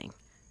up thing.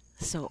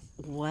 So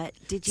what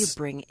did you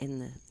bring in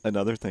the...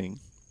 Another thing,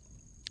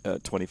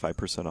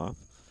 25% off,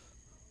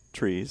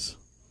 trees,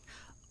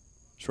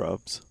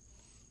 shrubs.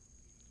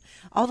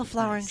 All the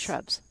flowering Nice.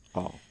 shrubs.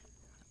 All.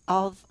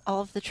 All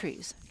of the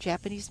trees.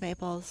 Japanese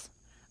maples,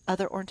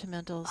 other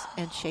ornamentals,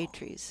 and shade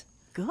trees.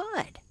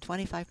 Good.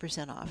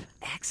 25% off.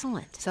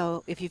 Excellent.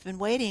 So if you've been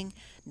waiting,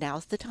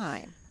 now's the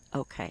time.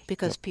 Okay.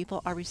 Because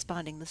people are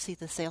responding. Let's see,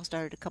 the sale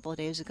started a couple of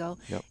days ago,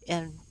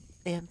 and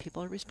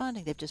people are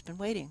responding. They've just been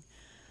waiting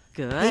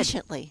Good.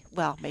 patiently.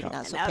 Well, maybe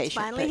not so now it's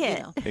patient, finally but hit.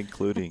 you know.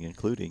 including,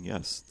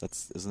 yes.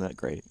 Isn't that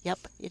great? Yep,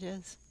 it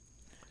is.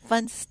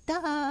 Fun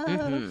stuff.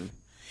 Mm-hmm.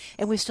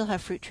 And we still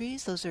have fruit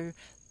trees. Those are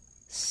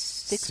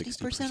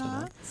 60%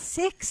 off.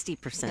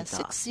 60% Yeah,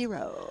 off. 60.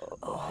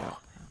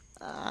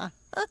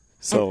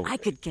 So And I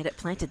could get it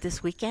planted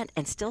this weekend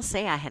and still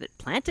say I had it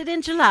planted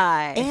in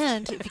July.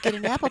 And if you get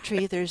an apple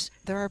tree, there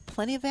are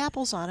plenty of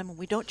apples on them, and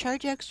we don't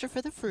charge extra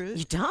for the fruit.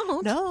 You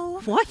don't? No.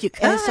 What? You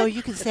could? And so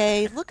you can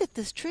say, look at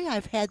this tree.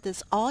 I've had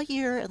this all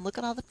year, and look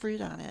at all the fruit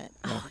on it.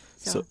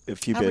 So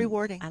if you've how been,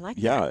 rewarding. I like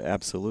yeah, that.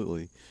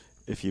 absolutely.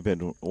 If you've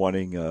been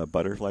wanting a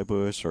butterfly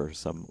bush or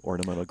some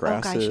ornamental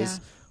grasses, gosh,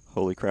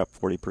 holy crap,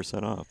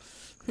 40% off.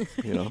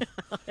 Yep.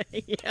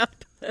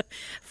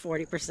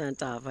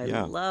 40% off. I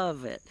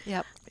love it.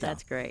 Yep.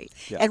 That's great.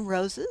 Yeah. And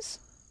roses?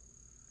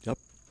 Yep,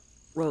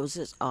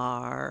 Roses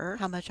are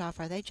How much off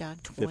are they, John?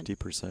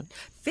 50%.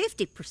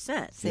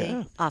 50%. See?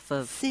 Yeah. Off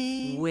of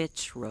See?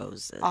 which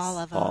roses? All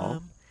of them.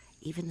 All.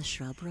 Even the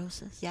shrub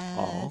roses? Yes.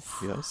 All,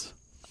 yes.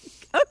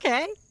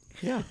 Okay.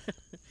 Yeah.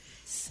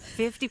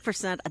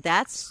 50%.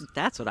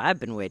 That's what I've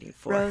been waiting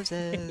for.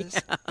 Roses.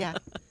 Yeah.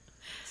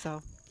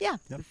 So, yeah.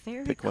 Yep.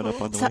 Very Pick cool. one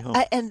up on the So, way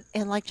home.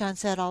 and like John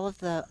said, all of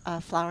the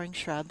flowering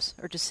shrubs,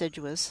 or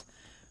deciduous,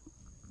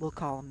 we'll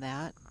call them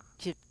that.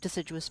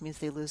 Deciduous means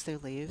they lose their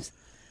leaves.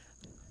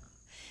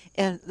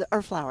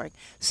 Or flowering.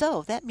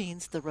 So that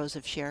means the Rose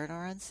of Sharon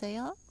are on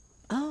sale.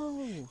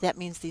 Oh. That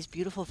means these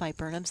beautiful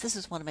viburnums. This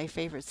is one of my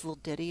favorites, little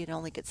ditty. It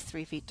only gets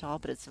 3 feet tall,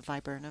 but it's a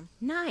viburnum.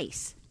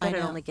 Nice. I But it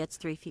know. only gets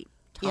 3 feet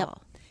tall. Yep.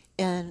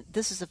 And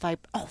this is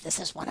this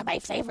is one of my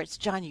favorites.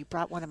 John, you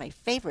brought one of my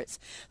favorites.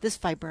 This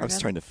viburnum. I was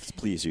trying to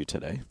please you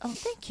today. Oh,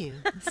 thank you.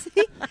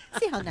 See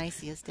how nice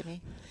he is to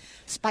me.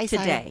 Spice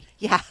Today.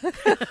 Yeah.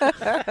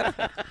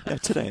 Yeah,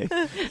 today.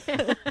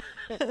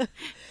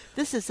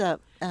 This is a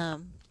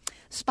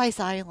Spice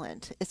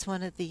Island. It's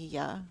one of the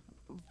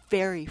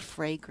very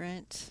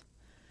fragrant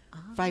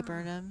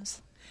viburnums.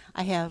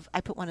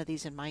 I put one of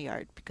these in my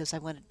yard because I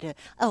wanted to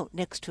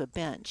next to a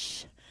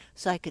bench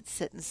so I could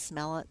sit and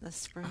smell it in the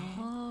spring.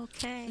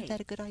 Okay. Is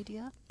that a good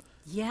idea?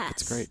 Yes.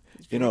 It's great.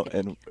 It's You very know,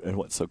 good. and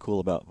what's so cool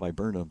about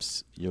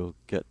viburnums, you'll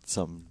get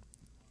some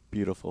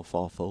beautiful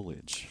fall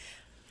foliage.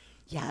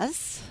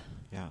 Yes.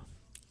 Yeah.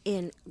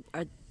 In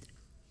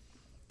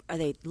are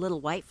they little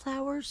white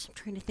flowers? I'm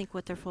trying to think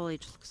what their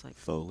foliage looks like.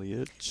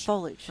 Foliage.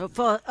 Foliage.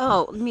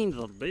 I mean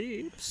the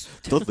leaves.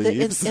 The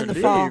leaves. In the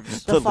fall,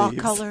 leaves. the The fall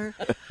leaves. color.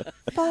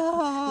 Fall.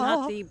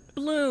 Not the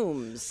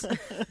blooms.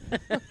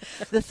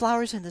 The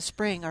flowers in the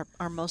spring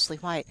are mostly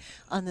white.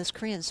 On this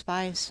Korean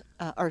Spice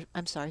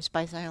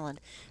Island,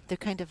 they're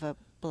kind of a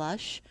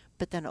blush,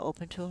 but then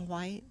open to a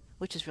white,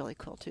 which is really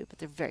cool too. But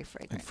they're very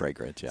fragrant. And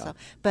fragrant, yeah.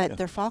 But Yeah.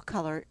 their fall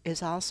color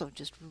is also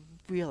just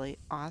really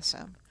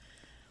awesome.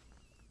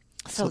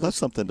 So that's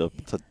something to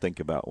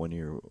think about when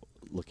you're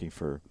looking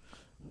for.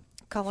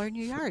 color in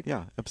your yard.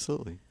 Yeah,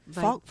 absolutely.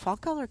 Fall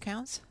color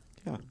counts.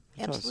 Yeah,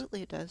 it does.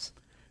 Absolutely, it does.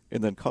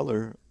 And then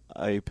color,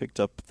 I picked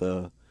up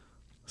the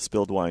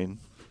spilled wine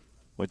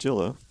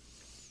Weigela.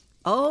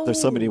 Oh.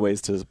 There's so many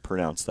ways to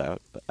pronounce that,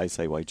 but I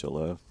say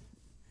Weigela.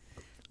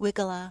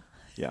 Wiggla.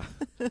 Yeah.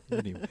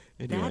 Anyway,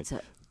 That's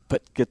a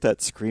but get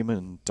that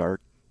screaming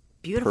dark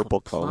beautiful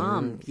purple color.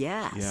 plum.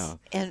 Yes.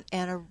 Yeah.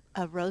 And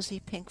a rosy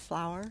pink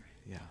flower.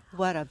 Yeah.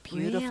 What a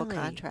beautiful Really?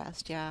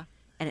 contrast, yeah.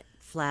 And it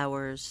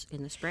flowers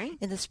in the spring?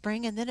 In the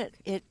spring, and then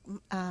it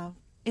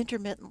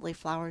intermittently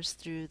flowers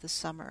through the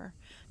summer.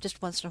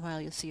 Just once in a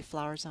while you'll see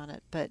flowers on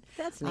it, but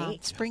That's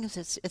neat. spring is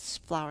its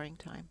flowering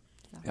time.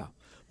 Yeah.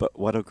 But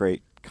what a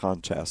great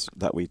contrast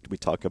that we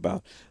talk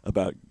about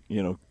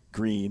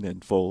green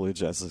and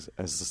foliage as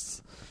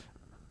it's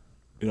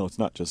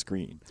not just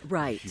green.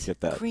 Right. You get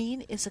that.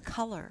 Green is a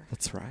color.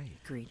 That's right.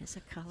 Green is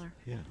a color.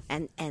 Yeah.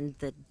 And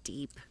the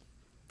deep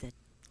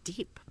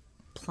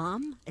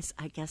plum is,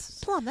 I guess.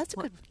 Plum, that's a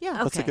Well, good,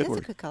 yeah. That's a good That's word.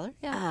 a good color,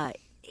 yeah.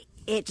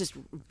 It just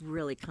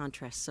really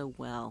contrasts so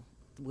well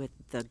with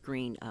the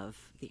green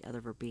of the other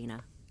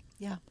verbena.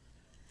 Yeah.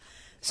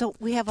 So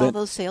we have all Then-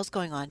 those sales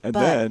going on. And but,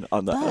 then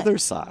on the other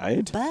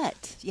side,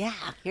 But, yeah,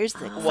 here's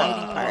the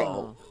exciting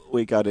part.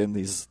 we got in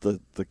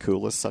the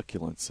coolest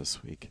succulents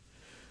this week.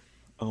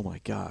 Oh my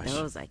gosh.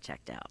 Those I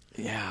checked out.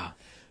 Yeah.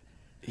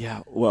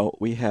 Yeah. Well,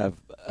 we have,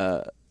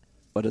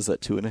 what is that,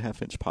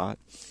 2.5-inch pot,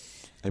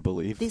 I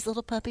believe. These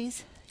little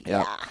puppies?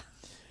 Yeah.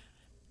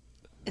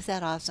 Is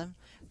that awesome?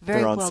 Very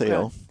They're on well sale.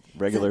 grown.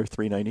 Regular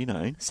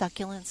 $3.99,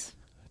 Succulents,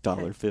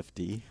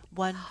 $1.50.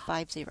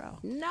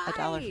 $1.50. Nice.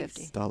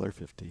 $1.50.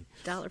 $1.50.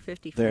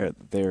 $1.50.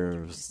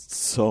 There's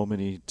so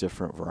many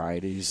different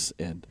varieties,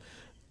 and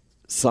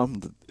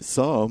some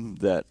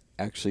that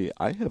actually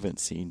I haven't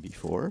seen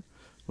before,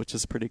 which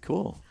is pretty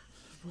cool.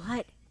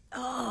 What?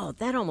 Oh,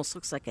 that almost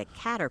looks like a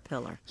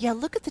caterpillar. Yeah,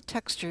 look at the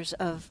textures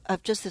of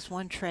just this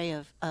one tray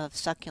of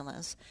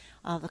succulents.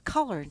 The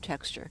color and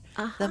texture.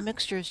 The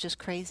mixture is just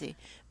crazy.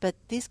 But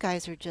these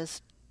guys are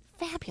just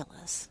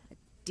fabulous.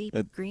 Deep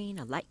green,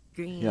 a light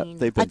green. Yeah,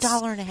 they've been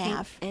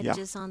 $1.50. pink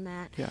edges on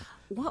that. Yeah.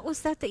 What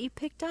was that you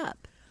picked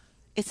up?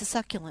 It's a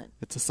succulent.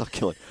 It's a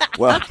succulent.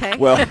 Well, Okay.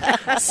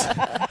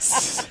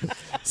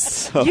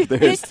 so You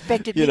there's,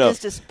 expected me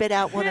just to spit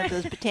out one of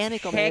those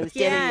botanical names,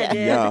 didn't you?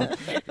 Yeah.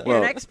 You're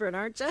Well, an expert,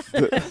 aren't you?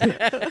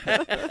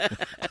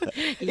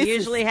 You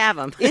usually have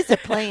them. It's a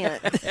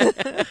plant.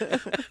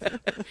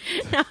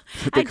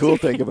 the cool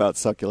thing about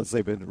succulents,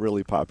 they've been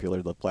really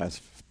popular the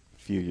last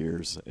few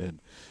years, and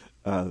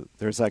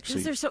there's actually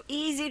Because they're so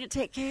easy to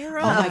take care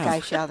of. Oh my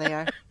gosh, yeah, they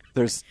are.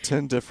 there's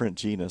 10 different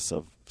genus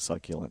of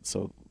succulents,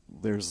 so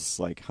there's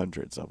like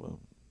hundreds of them.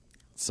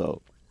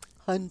 So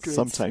Hundreds.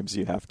 sometimes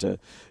you have to,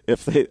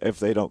 if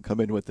they don't come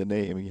in with the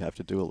name, you have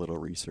to do a little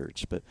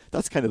research. But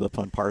that's kind of the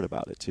fun part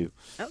about it too.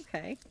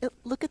 Okay.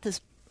 Look at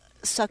this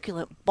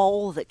succulent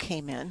bowl that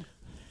came in.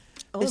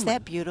 Oh, Is my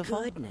that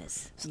beautiful?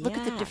 Goodness. So look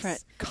at the Yes.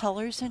 different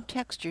colors and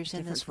textures in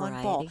Different this one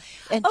variety. bowl.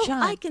 And oh,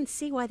 John, I can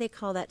see why they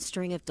call that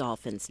string of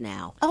dolphins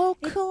now. oh,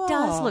 cool. It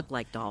does look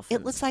like dolphins.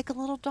 It looks like a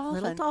little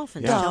dolphin. little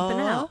dolphins Yeah. jumping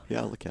out.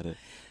 Yeah, look at it.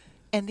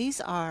 And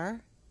these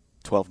are,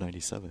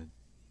 $12.97.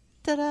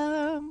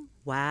 ta-da,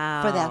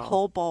 Wow. for that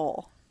whole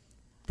bowl.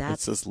 That's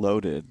It's just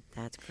loaded.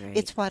 that's great.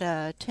 It's what,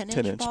 a 10-inch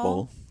 10-inch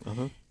bowl.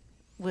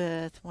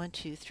 with 1,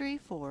 2, 3,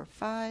 4,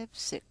 5,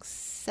 6,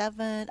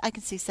 7. I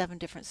can see 7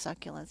 different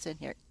succulents in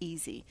here,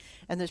 easy.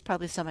 And there's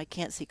probably some I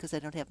can't see because I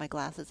don't have my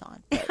glasses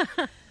on.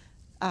 But,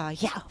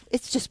 yeah,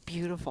 it's just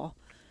beautiful.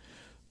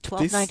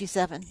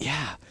 $12.97.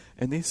 Yeah,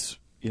 and these,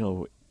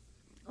 well,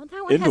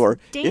 that one has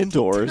dainty,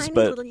 indoors, tiny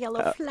but little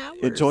yellow flowers.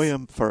 enjoy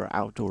them for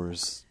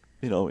outdoors.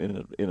 In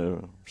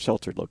a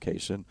sheltered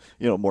location.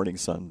 Morning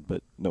sun,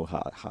 but no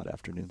hot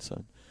afternoon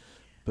sun.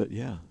 But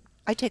yeah,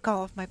 I take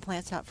all of my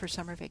plants out for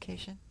summer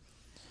vacation.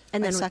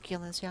 And My then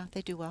succulents, yeah,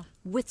 they do well.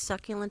 with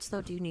succulents,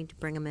 though, do you need to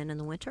bring them in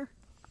the winter?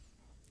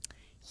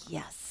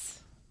 Yes.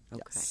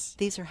 Okay. yes,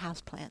 These are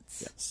house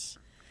plants. yes.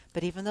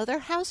 But even though they're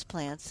house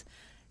plants,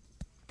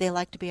 they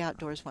like to be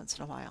outdoors once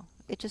in a while.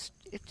 It just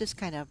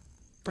kind of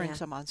brings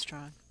Yeah. them on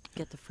strong.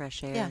 Get the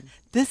fresh air. Yeah. and-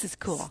 This is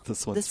cool.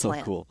 This one's this so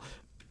plant. cool.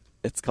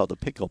 It's called a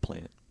pickle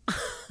plant.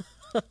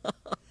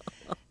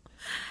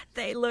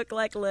 They look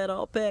like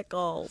little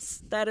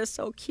pickles. That is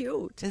so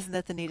cute. Isn't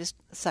that the neatest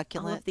All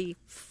succulent? of the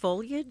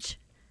foliage,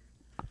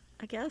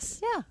 I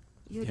guess. Yeah,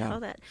 You would Yeah. call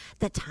that.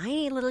 The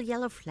tiny little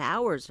yellow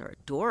flowers are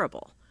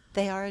adorable.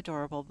 they are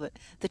adorable, but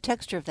the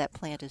texture of that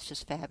plant is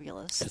just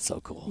fabulous. It's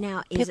so cool.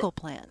 Now, Pickle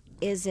plant.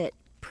 is it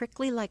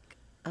prickly like?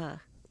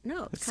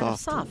 No, it's kind soft. of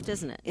soft,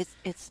 isn't it?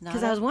 It's not.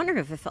 Because I was wondering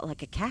if it felt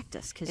like a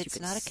cactus, because you It's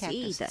could not a see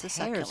cactus, the it's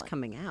a hairs succulent.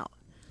 coming out.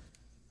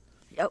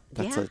 Oh,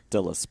 That's yeah, a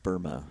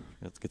Dilosperma.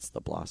 It gets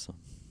the blossom.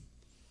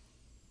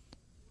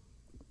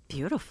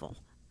 beautiful.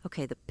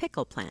 Okay, the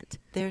pickle plant.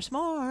 There's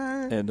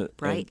more. And,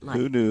 Bright and light.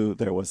 who knew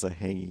there was a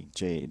hanging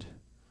jade,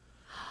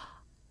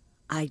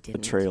 I a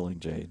didn't. trailing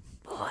jade?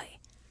 Boy,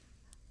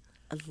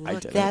 I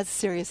look. did. That's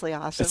seriously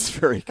awesome. It's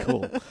very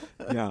cool.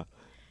 Yeah.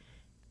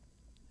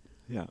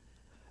 Yeah.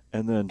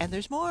 And then And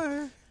there's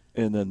more.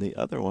 the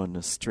other one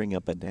is string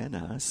of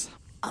bananas.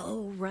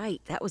 Oh,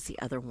 right, that was the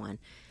other one.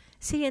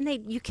 See, and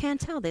you can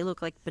tell they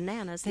look like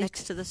bananas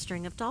next to the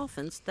string of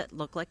dolphins that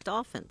look like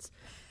dolphins.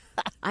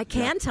 I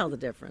can tell the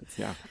difference.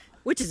 Yeah.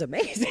 Which is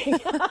amazing.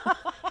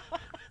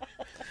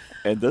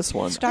 And this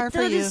one, Star for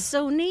That you. is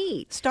so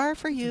neat. Star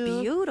for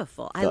you.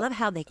 Beautiful. I love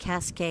how they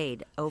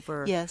cascade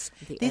over Yes.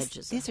 the These,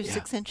 edges. these are Yeah.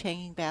 6-inch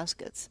hanging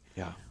baskets.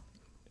 yeah,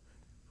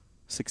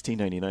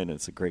 $16.99.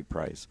 It's a great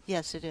price.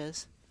 Yes, it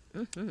is.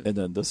 And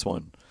then this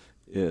one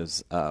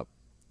is a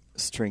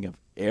string of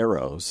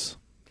arrows.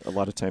 A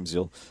lot of times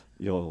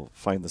you'll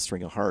find the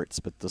string of hearts,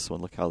 but this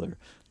one, look how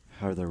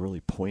they're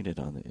really pointed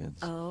on the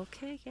ends.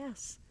 Okay,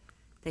 yes.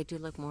 They do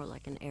look more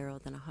like an arrow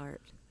than a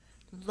heart.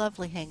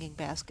 Lovely hanging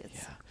baskets.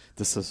 Yeah,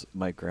 this is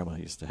my grandma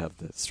used to have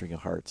the string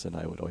of hearts, and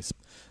I would always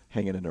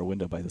hang it in her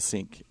window by the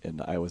sink.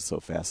 And I was so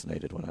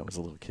fascinated when I was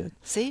a little kid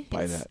See?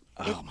 by It's- that.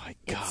 Oh my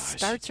gosh! It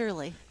starts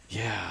early.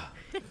 Yeah,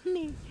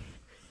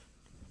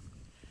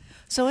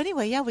 So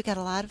anyway, yeah, we got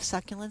a lot of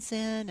succulents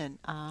in, and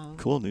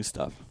cool new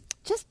stuff.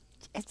 just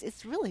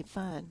it's really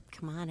fun.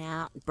 Come on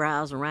out,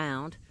 browse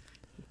around,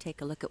 and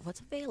take a look at what's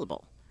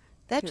available.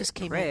 That Here just at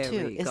came Prairie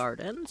in too.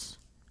 Gardens.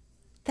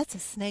 That's a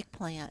snake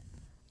plant.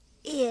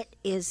 It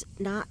is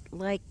not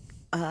like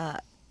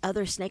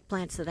other snake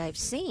plants that I've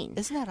seen.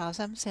 Isn't that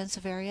awesome,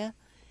 Sansevieria?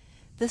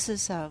 This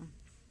is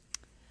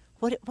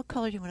what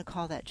color do you want to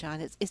call that,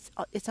 John?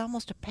 It's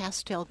almost a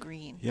pastel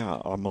green. Yeah,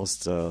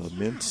 almost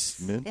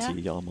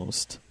minty, Yeah.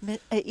 almost.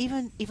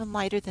 Even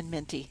lighter than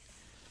minty.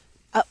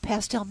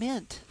 Pastel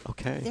mint.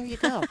 Okay. There you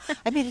go.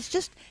 I mean, it's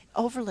just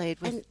overlaid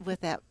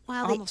with that.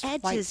 While almost the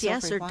white, edges,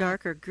 yes, silvery are white.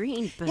 darker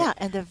green, but Yeah,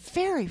 and the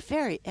very,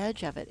 very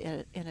edge of it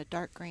in a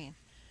dark green.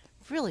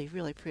 Really,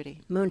 really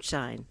pretty.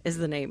 moonshine is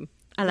the name.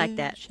 I like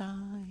that.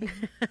 Moonshine.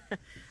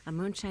 A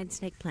moonshine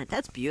snake plant.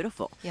 That's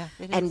beautiful. Yeah,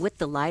 it And is. with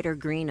the lighter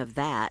green of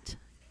that,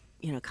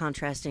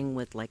 contrasting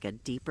with like a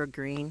deeper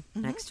green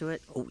Mm-hmm. next to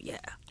it. Oh yeah,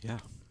 Yeah,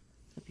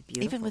 that'd be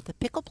beautiful. Even with the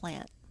pickle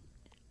plant.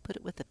 Put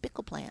it with the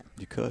pickle plant.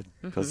 you could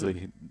because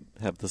they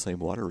have the same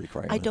water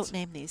requirements. I don't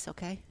name these,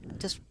 okay?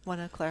 Just want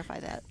to clarify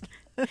that.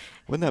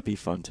 Wouldn't that be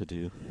fun to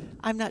do?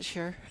 I'm not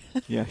sure.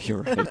 Yeah,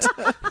 you're right.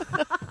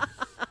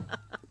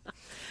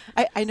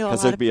 I know a Because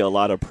lot there'd of be a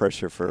lot of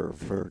pressure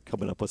for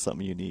coming up with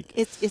something unique.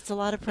 it's a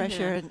lot of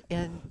pressure,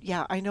 and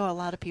yeah, I know a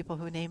lot of people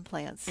who name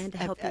plants And to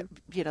help that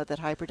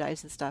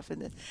hybridize and stuff.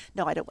 And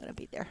no, I don't want to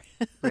be there.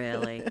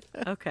 Really?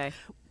 Okay.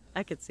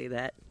 I could see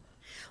that.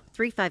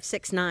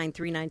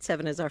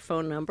 3569397 is our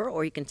phone number,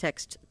 or you can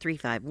text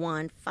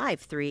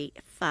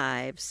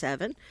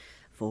 351-5357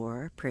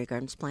 for Prairie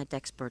Gardens Plant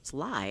Experts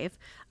Live.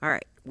 All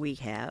right, we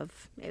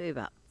have maybe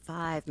about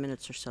 5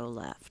 minutes or so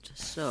left.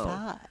 So,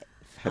 5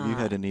 Have you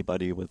had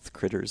anybody with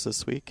critters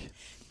this week?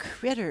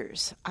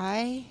 critters.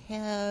 I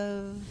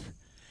have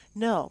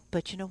no,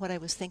 but you know what I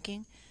was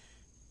thinking?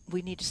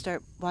 We need to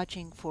start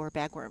watching for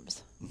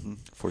bagworms.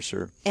 For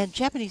sure. And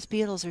Japanese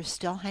beetles are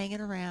still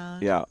hanging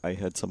around. Yeah, I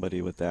had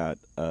somebody with that.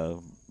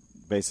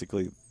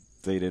 Basically,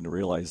 they didn't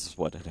realize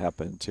what had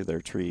happened to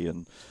their tree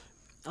and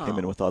came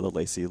in with all the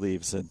lacy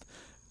leaves. And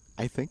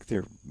I think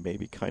they're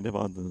maybe kind of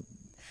on the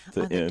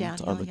On the end,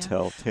 downhill, on the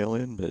yeah. tail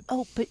end. But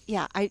Oh, but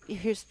yeah, I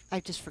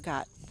just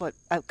forgot what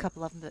a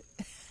couple of them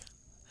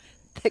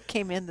that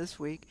came in this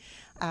week.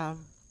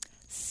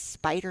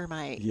 Spider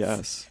mites.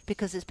 yes,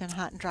 Because it's been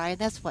hot and dry, and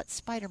that's what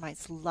spider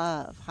mites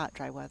love: hot,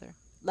 dry weather.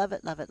 Love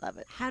it, love it, love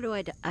it. how do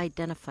I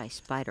identify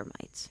spider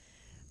mites?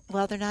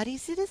 Well, they're not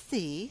easy to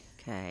see.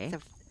 Okay.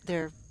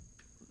 They're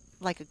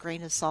like a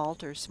grain of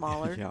salt or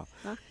smaller. yeah,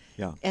 Huh?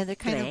 yeah. And they're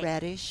kind Gray. of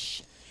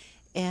reddish.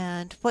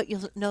 And what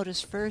you'll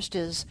notice first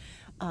is,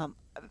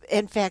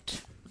 in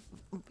fact,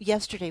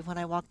 yesterday when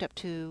I walked up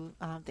to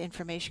the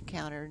information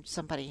counter and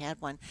somebody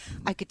had one,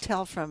 I could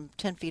tell from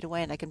 10 feet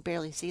away, and I can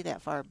barely see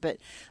that far, but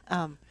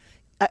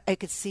I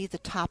could see the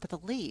top of the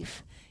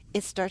leaf.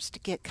 It starts to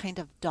get kind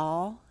of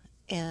dull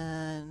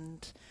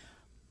and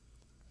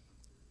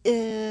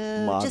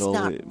just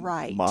not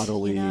right.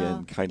 modelly you know?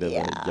 and kind of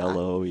Yeah. a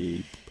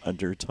yellowy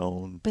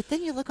undertone. But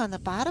then you look on the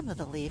bottom of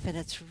the leaf, and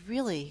it's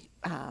really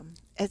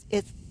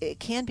it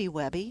can be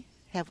webby,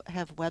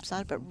 have webs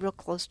on it, but real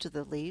close to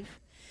the leaf.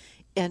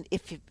 And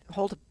if you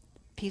hold a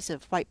piece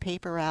of white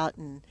paper out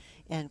and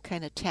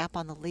kind of tap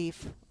on the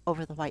leaf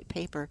over the white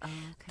paper,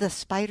 the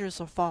spiders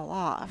will fall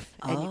off,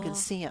 and you can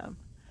see them.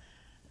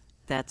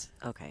 That's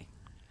okay.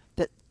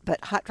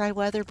 But hot, dry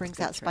weather brings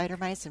out spider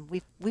mites, and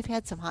we've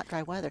had some hot,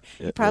 dry weather.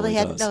 It You probably really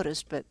hadn't does.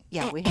 noticed, but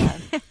yeah, we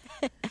have.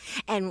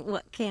 And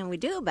what can we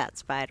do about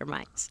spider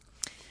mites?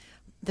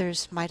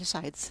 There's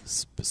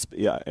miticides.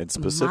 And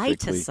specifically,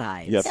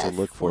 Miticides. you have to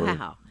look for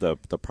Wow. the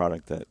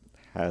product that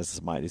has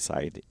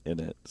miticide in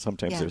it.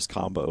 Sometimes there's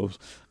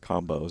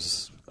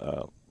combos,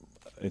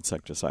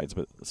 insecticides,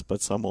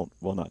 but some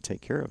will not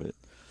take care of it.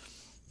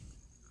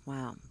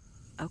 Wow.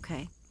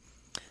 Okay.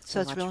 So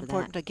it's watch real for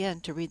important, that.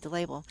 again, to read the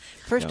label.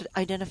 First, Yep.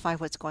 identify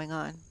what's going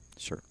on.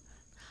 Sure.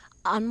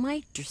 On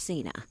my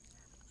Dracaena,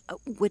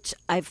 which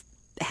I've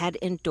had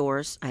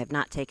indoors, I have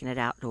not taken it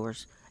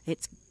outdoors.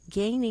 It's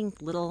getting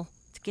little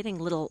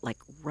like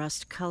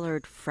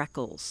rust-colored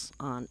freckles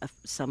on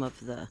some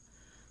of the.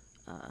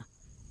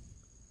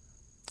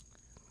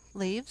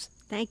 Leaves?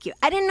 Thank you.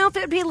 I didn't know if it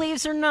would be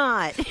leaves or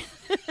not.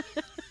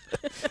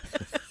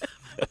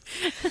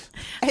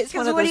 It's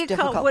one of those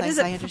difficult things,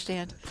 I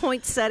understand.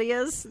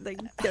 Poinsettias.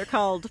 They're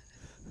called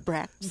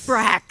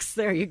Bracts.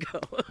 There you go.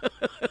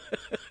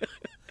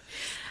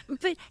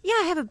 But yeah,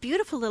 I have a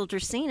beautiful little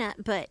Dracaena,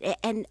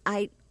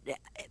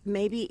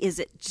 maybe is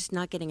it just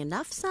not getting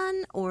enough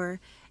sun, or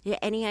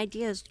any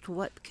ideas to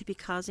what could be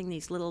causing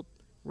these little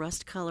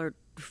rust-colored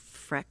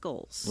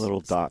freckles?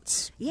 Little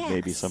dots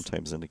maybe Yes.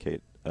 sometimes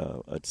indicate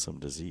some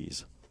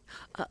disease.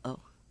 Uh-oh.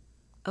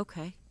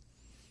 Okay.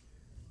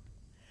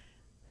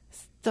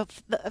 The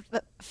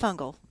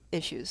fungal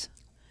issues.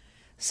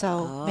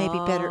 So maybe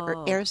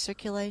better air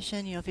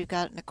circulation. If you've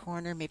got it in a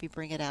corner, maybe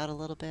bring it out a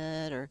little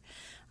bit. Or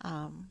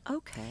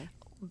Okay.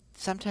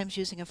 sometimes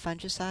using a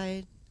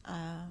fungicide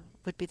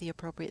would be the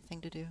appropriate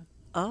thing to do.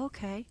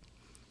 Okay.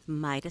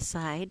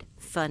 Miticide,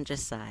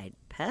 fungicide,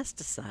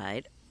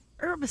 pesticide,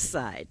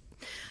 herbicide.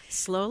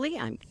 Slowly,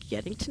 I'm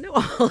getting to know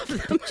all of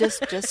them.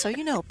 just so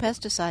you know,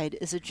 pesticide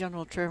is a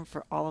general term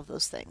for all of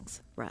those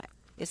things. Right.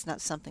 It's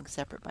not something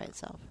separate by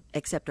itself.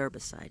 Except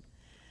herbicide.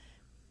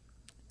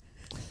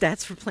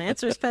 That's for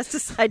plants, or is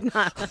pesticide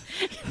not?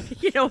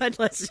 You know what?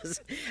 Let's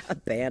just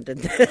abandon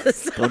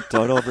this.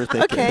 Don't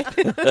overthink Okay.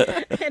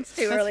 it. It's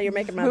too early. You're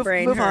making my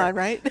brain move hurt. on,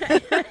 right?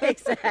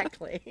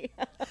 Exactly.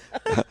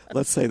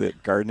 Let's say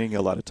that gardening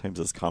a lot of times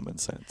is common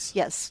sense.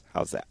 Yes,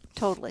 How's that?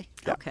 totally.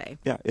 Yeah. Okay.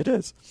 Yeah, it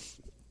is.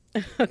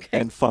 Okay.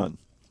 And fun.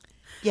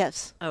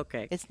 Yes.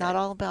 Okay. It's not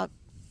all about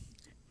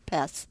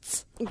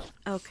pests.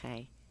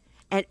 Okay.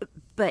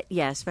 But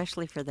yeah,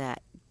 especially for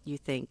that, you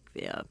think,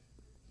 yeah.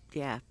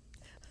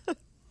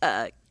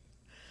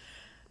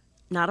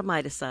 Not a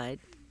miticide,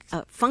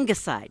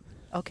 fungicide.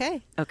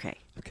 Okay. Okay.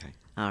 Okay.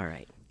 All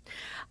right.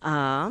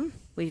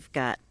 We've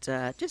got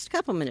just a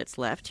couple minutes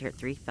left here at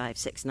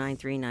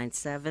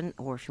 356-9397,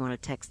 or if you want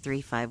to text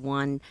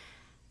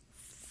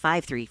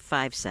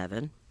 351-5357.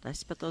 Did I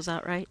spit those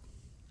out right?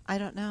 I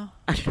don't know.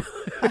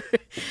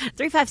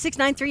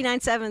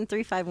 356-9397,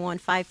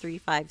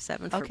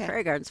 351-5357 for Okay.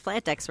 Prairie Gardens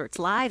Plant Experts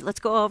Live. Let's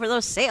go over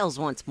those sales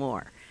once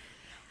more.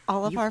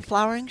 All of our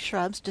flowering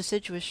shrubs,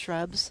 deciduous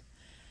shrubs,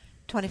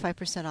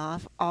 25%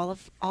 off. All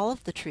of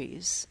the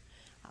trees,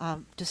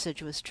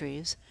 deciduous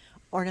trees,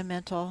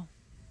 ornamental,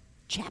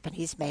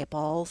 Japanese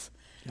maples,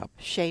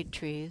 shade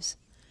trees,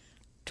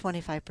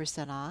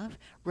 25% off.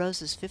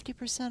 Roses,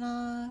 50%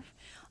 off.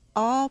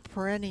 All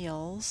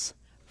perennials,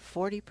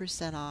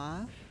 40%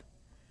 off.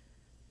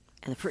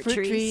 And the fruit Fruit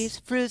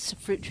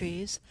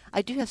trees.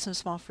 I do have some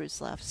small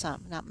fruits left,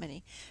 some, not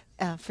many.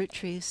 Fruit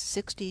trees,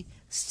 0%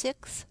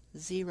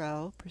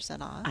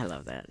 off. I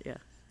love that, yeah.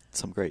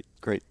 Some great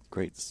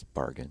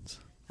bargains.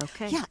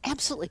 Okay. Yeah,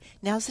 absolutely.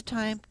 Now's the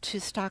time to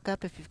stock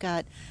up if you've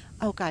got,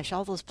 all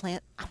those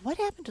plants. What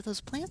happened to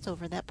those plants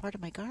over in that part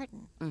of my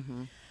garden?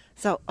 Mm-hmm.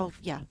 So,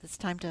 it's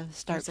time to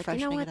start Like,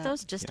 freshening you know what? it up.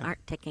 Those just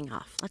aren't taking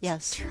off. Let's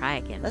Yes. try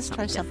again. Let's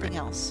try something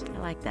different. else. I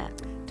like that.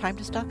 Time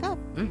to stock up.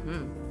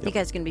 Mm-hmm. You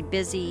guys going to be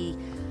busy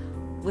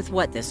with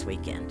what this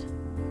weekend?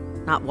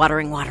 Not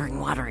watering.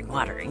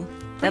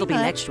 That'll be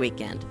much. next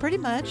weekend. Pretty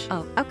much.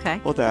 Oh, okay.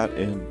 Well, that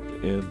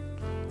and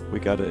we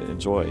got to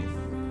enjoy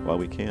while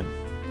we can.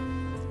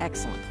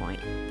 Excellent point.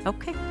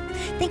 Okay.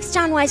 Thanks,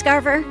 John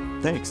Weisgarver.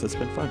 Thanks. It's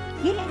been fun.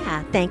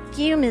 Yeah. Thank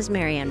you, Ms.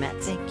 Marianne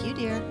Metz. Thank you,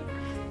 dear.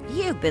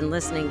 You've been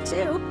listening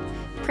to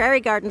Prairie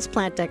Gardens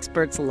Plant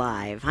Experts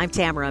Live. I'm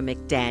Tamera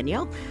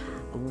McDaniel.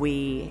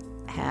 We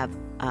have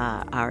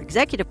our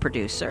executive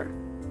producer,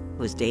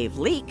 who's Dave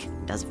Leake,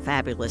 does a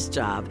fabulous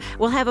job.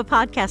 We'll have a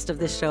podcast of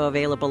this show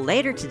available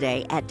later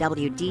today at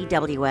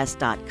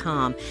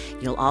WDWS.com.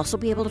 You'll also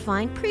be able to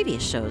find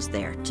previous shows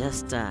there.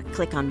 Just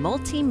click on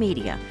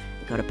Multimedia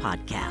and go to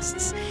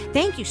Podcasts.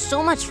 Thank you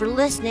so much for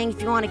listening.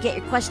 If you want to get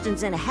your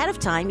questions in ahead of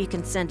time, you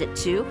can send it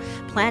to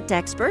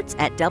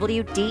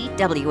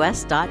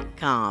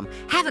plantexperts@WDWS.com.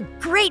 Have a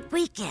great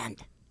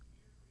weekend.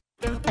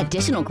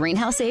 Additional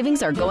greenhouse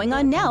savings are going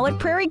on now at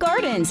Prairie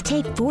Gardens.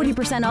 Take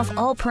 40% off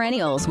all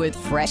perennials with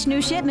fresh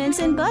new shipments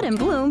in bud and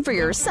bloom for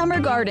your summer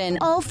garden.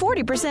 All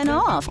 40%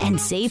 off. And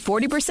save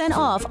 40%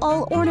 off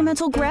all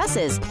ornamental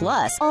grasses.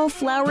 Plus, all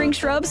flowering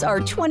shrubs are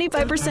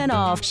 25%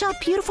 off. Shop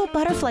beautiful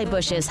butterfly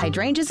bushes,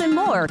 hydrangeas, and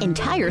more.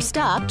 Entire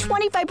stock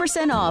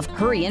 25% off.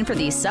 Hurry in for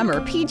these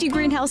summer PG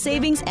greenhouse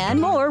savings and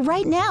more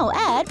right now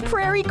at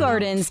Prairie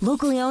Gardens.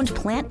 Locally owned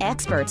plant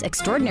experts,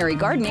 extraordinary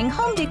gardening,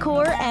 home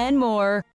decor, and more.